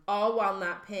 all while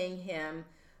not paying him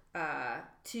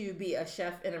to be a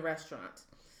chef in a restaurant.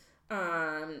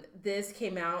 This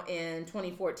came out in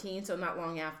 2014, so not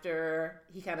long after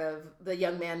the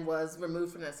young man was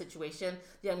removed from that situation.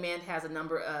 The young man has a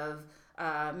number of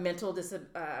mental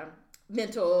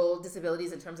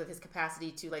disabilities in terms of his capacity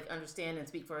to understand and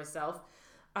speak for himself.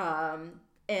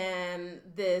 And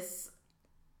this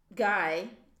guy,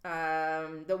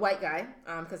 the white guy,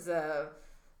 because the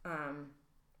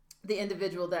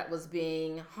individual that was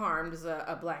being harmed was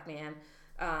a black man,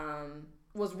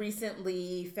 was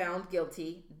recently found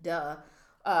guilty,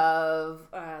 of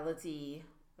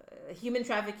human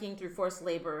trafficking through forced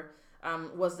labor.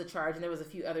 Was the charge, and there was a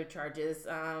few other charges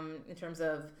in terms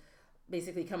of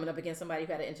basically coming up against somebody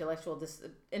who had an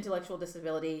intellectual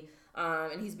disability,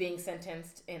 and he's being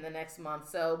sentenced in the next month.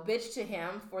 So bitch to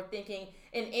him for thinking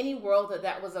in any world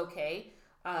that was okay,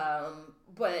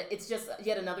 but it's just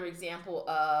yet another example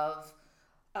of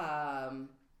I'm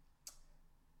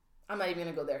not even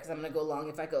gonna go there because I'm gonna go long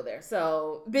if I go there.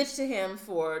 So bitch to him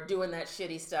for doing that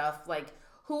shitty stuff.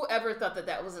 Whoever thought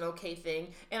that was an okay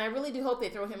thing? And I really do hope they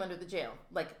throw him under the jail.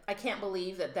 I can't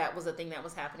believe that was a thing that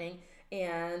was happening.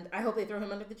 And I hope they throw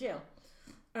him under the jail.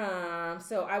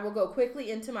 So I will go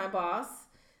quickly into my boss.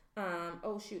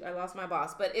 Oh, shoot, I lost my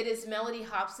boss. But it is Mellody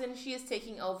Hobson. She is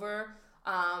taking over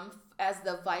as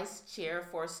the vice chair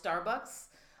for Starbucks.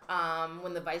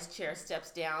 When the vice chair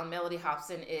steps down, Mellody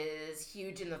Hobson is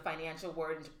huge in the financial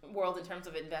world in terms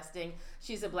of investing.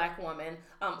 She's a black woman.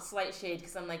 Slight shade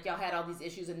because I'm like, y'all had all these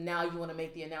issues and now you want to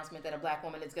make the announcement that a black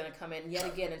woman is going to come in yet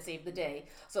again and save the day.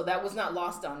 So that was not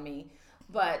lost on me.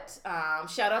 But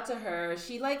shout out to her.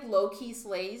 She low-key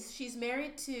slays. She's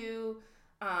married to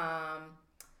a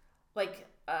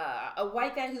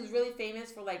white guy who's really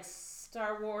famous for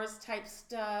Star Wars type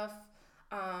stuff.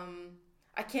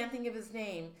 I can't think of his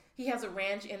name. He has a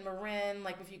ranch in Marin.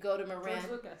 If you go to Marin.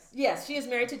 George Lucas. Yes, she is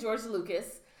married to George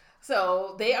Lucas.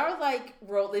 So they are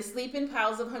they sleep in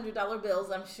piles of $100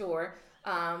 bills, I'm sure.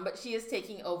 But she is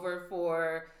taking over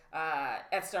for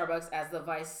at Starbucks as the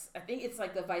vice. I think it's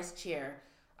the vice chair,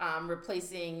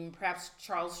 replacing perhaps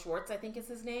Charles Schwartz. I think is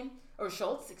his name, or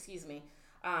Schultz. Excuse me.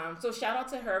 So shout out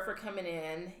to her for coming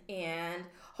in and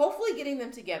hopefully getting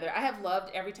them together. I have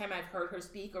loved every time I've heard her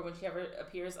speak or when she ever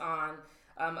appears on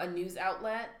a news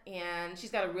outlet, and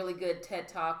she's got a really good TED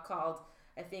Talk called,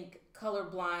 I think,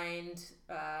 Colorblind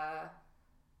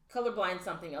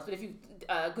something else. But if you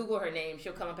Google her name,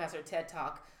 she'll come up as her TED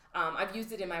Talk. I've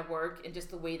used it in my work and just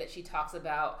the way that she talks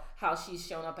about how she's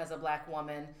shown up as a black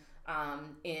woman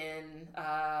in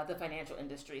the financial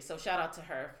industry. So shout out to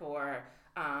her for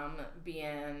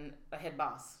being a head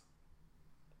boss.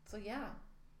 So yeah.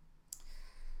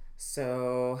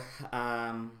 So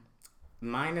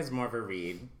mine is more of a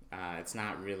read. It's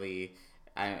not really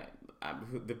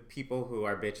the people who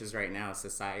are bitches right now is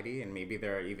society, and maybe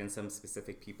there are even some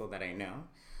specific people that I know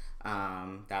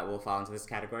that will fall into this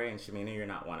category, and Shamina, you're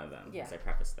not one of them. Yeah. As I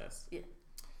preface this. Yeah.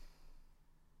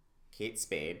 Kate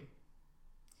Spade,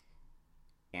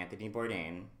 Anthony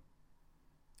Bourdain,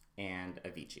 and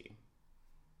Avicii.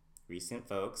 Recent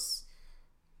folks.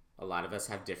 A lot of us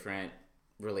have different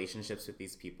relationships with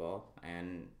these people,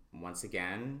 and once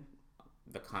again,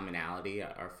 the commonality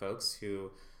are folks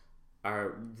who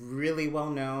are really well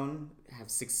known,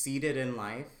 have succeeded in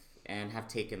life, and have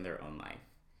taken their own life.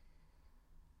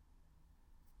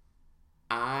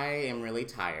 I am really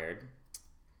tired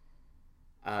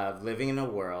of living in a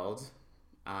world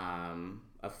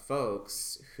of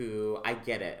folks who, I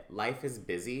get it, life is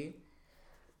busy.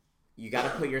 You got to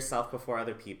put yourself before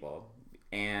other people.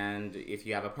 And if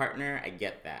you have a partner, I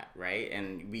get that, right?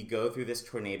 And we go through this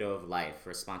tornado of life,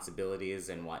 responsibilities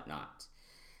and whatnot.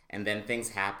 And then things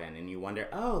happen and you wonder,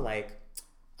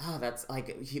 that's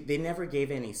like, they never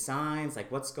gave any signs.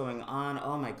 Like, what's going on?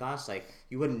 Oh my gosh, like,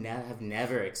 you would have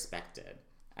never expected.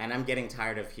 And I'm getting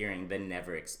tired of hearing the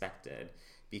never expected,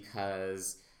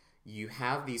 because you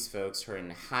have these folks who are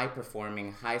in high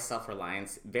performing, high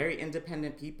self-reliance, very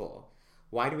independent people.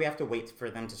 Why do we have to wait for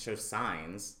them to show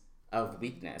signs of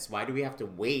weakness? Why do we have to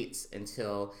wait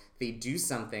until they do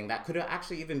something that could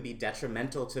actually even be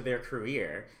detrimental to their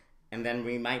career? And then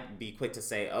we might be quick to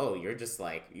say, oh, you're just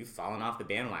like, you've fallen off the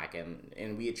bandwagon.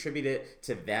 And we attribute it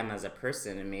to them as a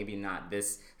person, and maybe not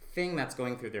this thing that's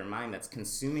going through their mind that's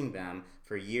consuming them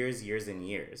for years and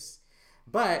years.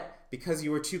 But because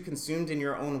you were too consumed in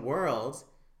your own world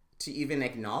to even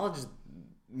acknowledge,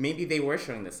 maybe they were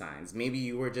showing the signs. Maybe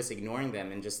you were just ignoring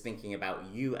them and just thinking about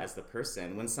you as the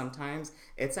person, when sometimes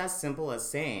it's as simple as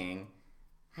saying,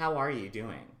 how are you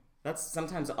doing? That's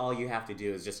sometimes all you have to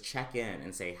do, is just check in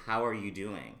and say, how are you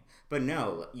doing? But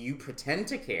no, you pretend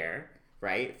to care,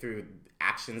 right? Through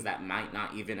actions that might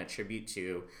not even attribute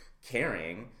to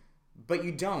caring, but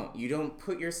you don't. You don't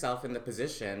put yourself in the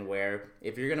position where,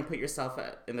 if you're going to put yourself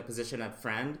in the position of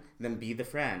friend, then be the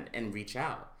friend and reach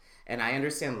out. And I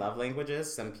understand love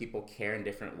languages. Some people care in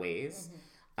different ways.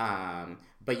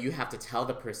 But you have to tell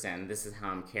the person, this is how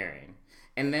I'm caring.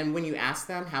 And then when you ask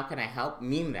them, how can I help?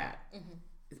 Mean that.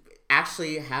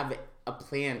 Actually have a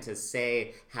plan to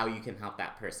say how you can help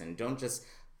that person. Don't just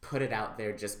put it out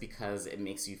there just because it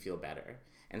makes you feel better.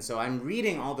 And so I'm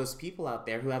reading all those people out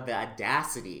there who have the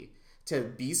audacity to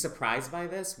be surprised by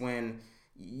this, when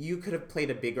you could have played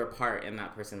a bigger part in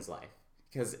that person's life.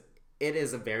 Because it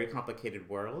is a very complicated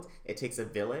world. It takes a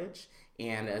village.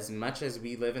 And as much as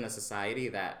we live in a society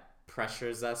that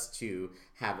pressures us to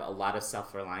have a lot of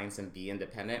self-reliance and be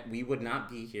independent, we would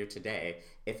not be here today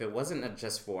if it wasn't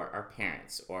just for our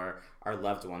parents or our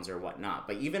loved ones or whatnot.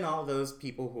 But even all those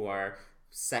people who are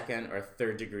second or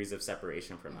third degrees of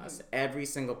separation from us, every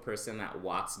single person that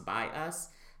walks by us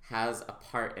has a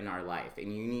part in our life,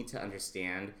 and you need to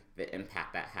understand the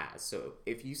impact that has. So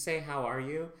if you say, how are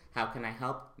you? How can I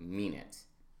help? Mean it.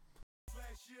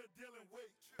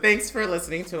 Thanks for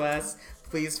listening to us.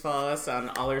 Please follow us on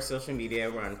all our social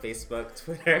media. We're on Facebook,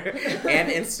 Twitter, and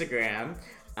Instagram.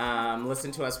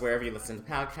 Listen to us wherever you listen to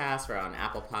podcasts. We're on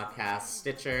Apple Podcasts,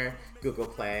 Stitcher, Google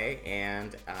Play,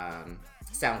 and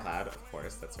SoundCloud, of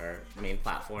course. That's our main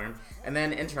platform. And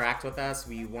then interact with us.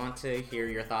 We want to hear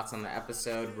your thoughts on the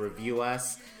episode. Review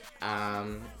us.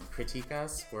 Critique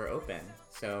us. We're open.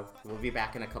 So we'll be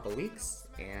back in a couple weeks,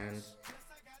 and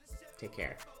take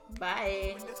care.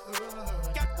 Bye.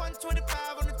 Got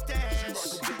 125 on the dash.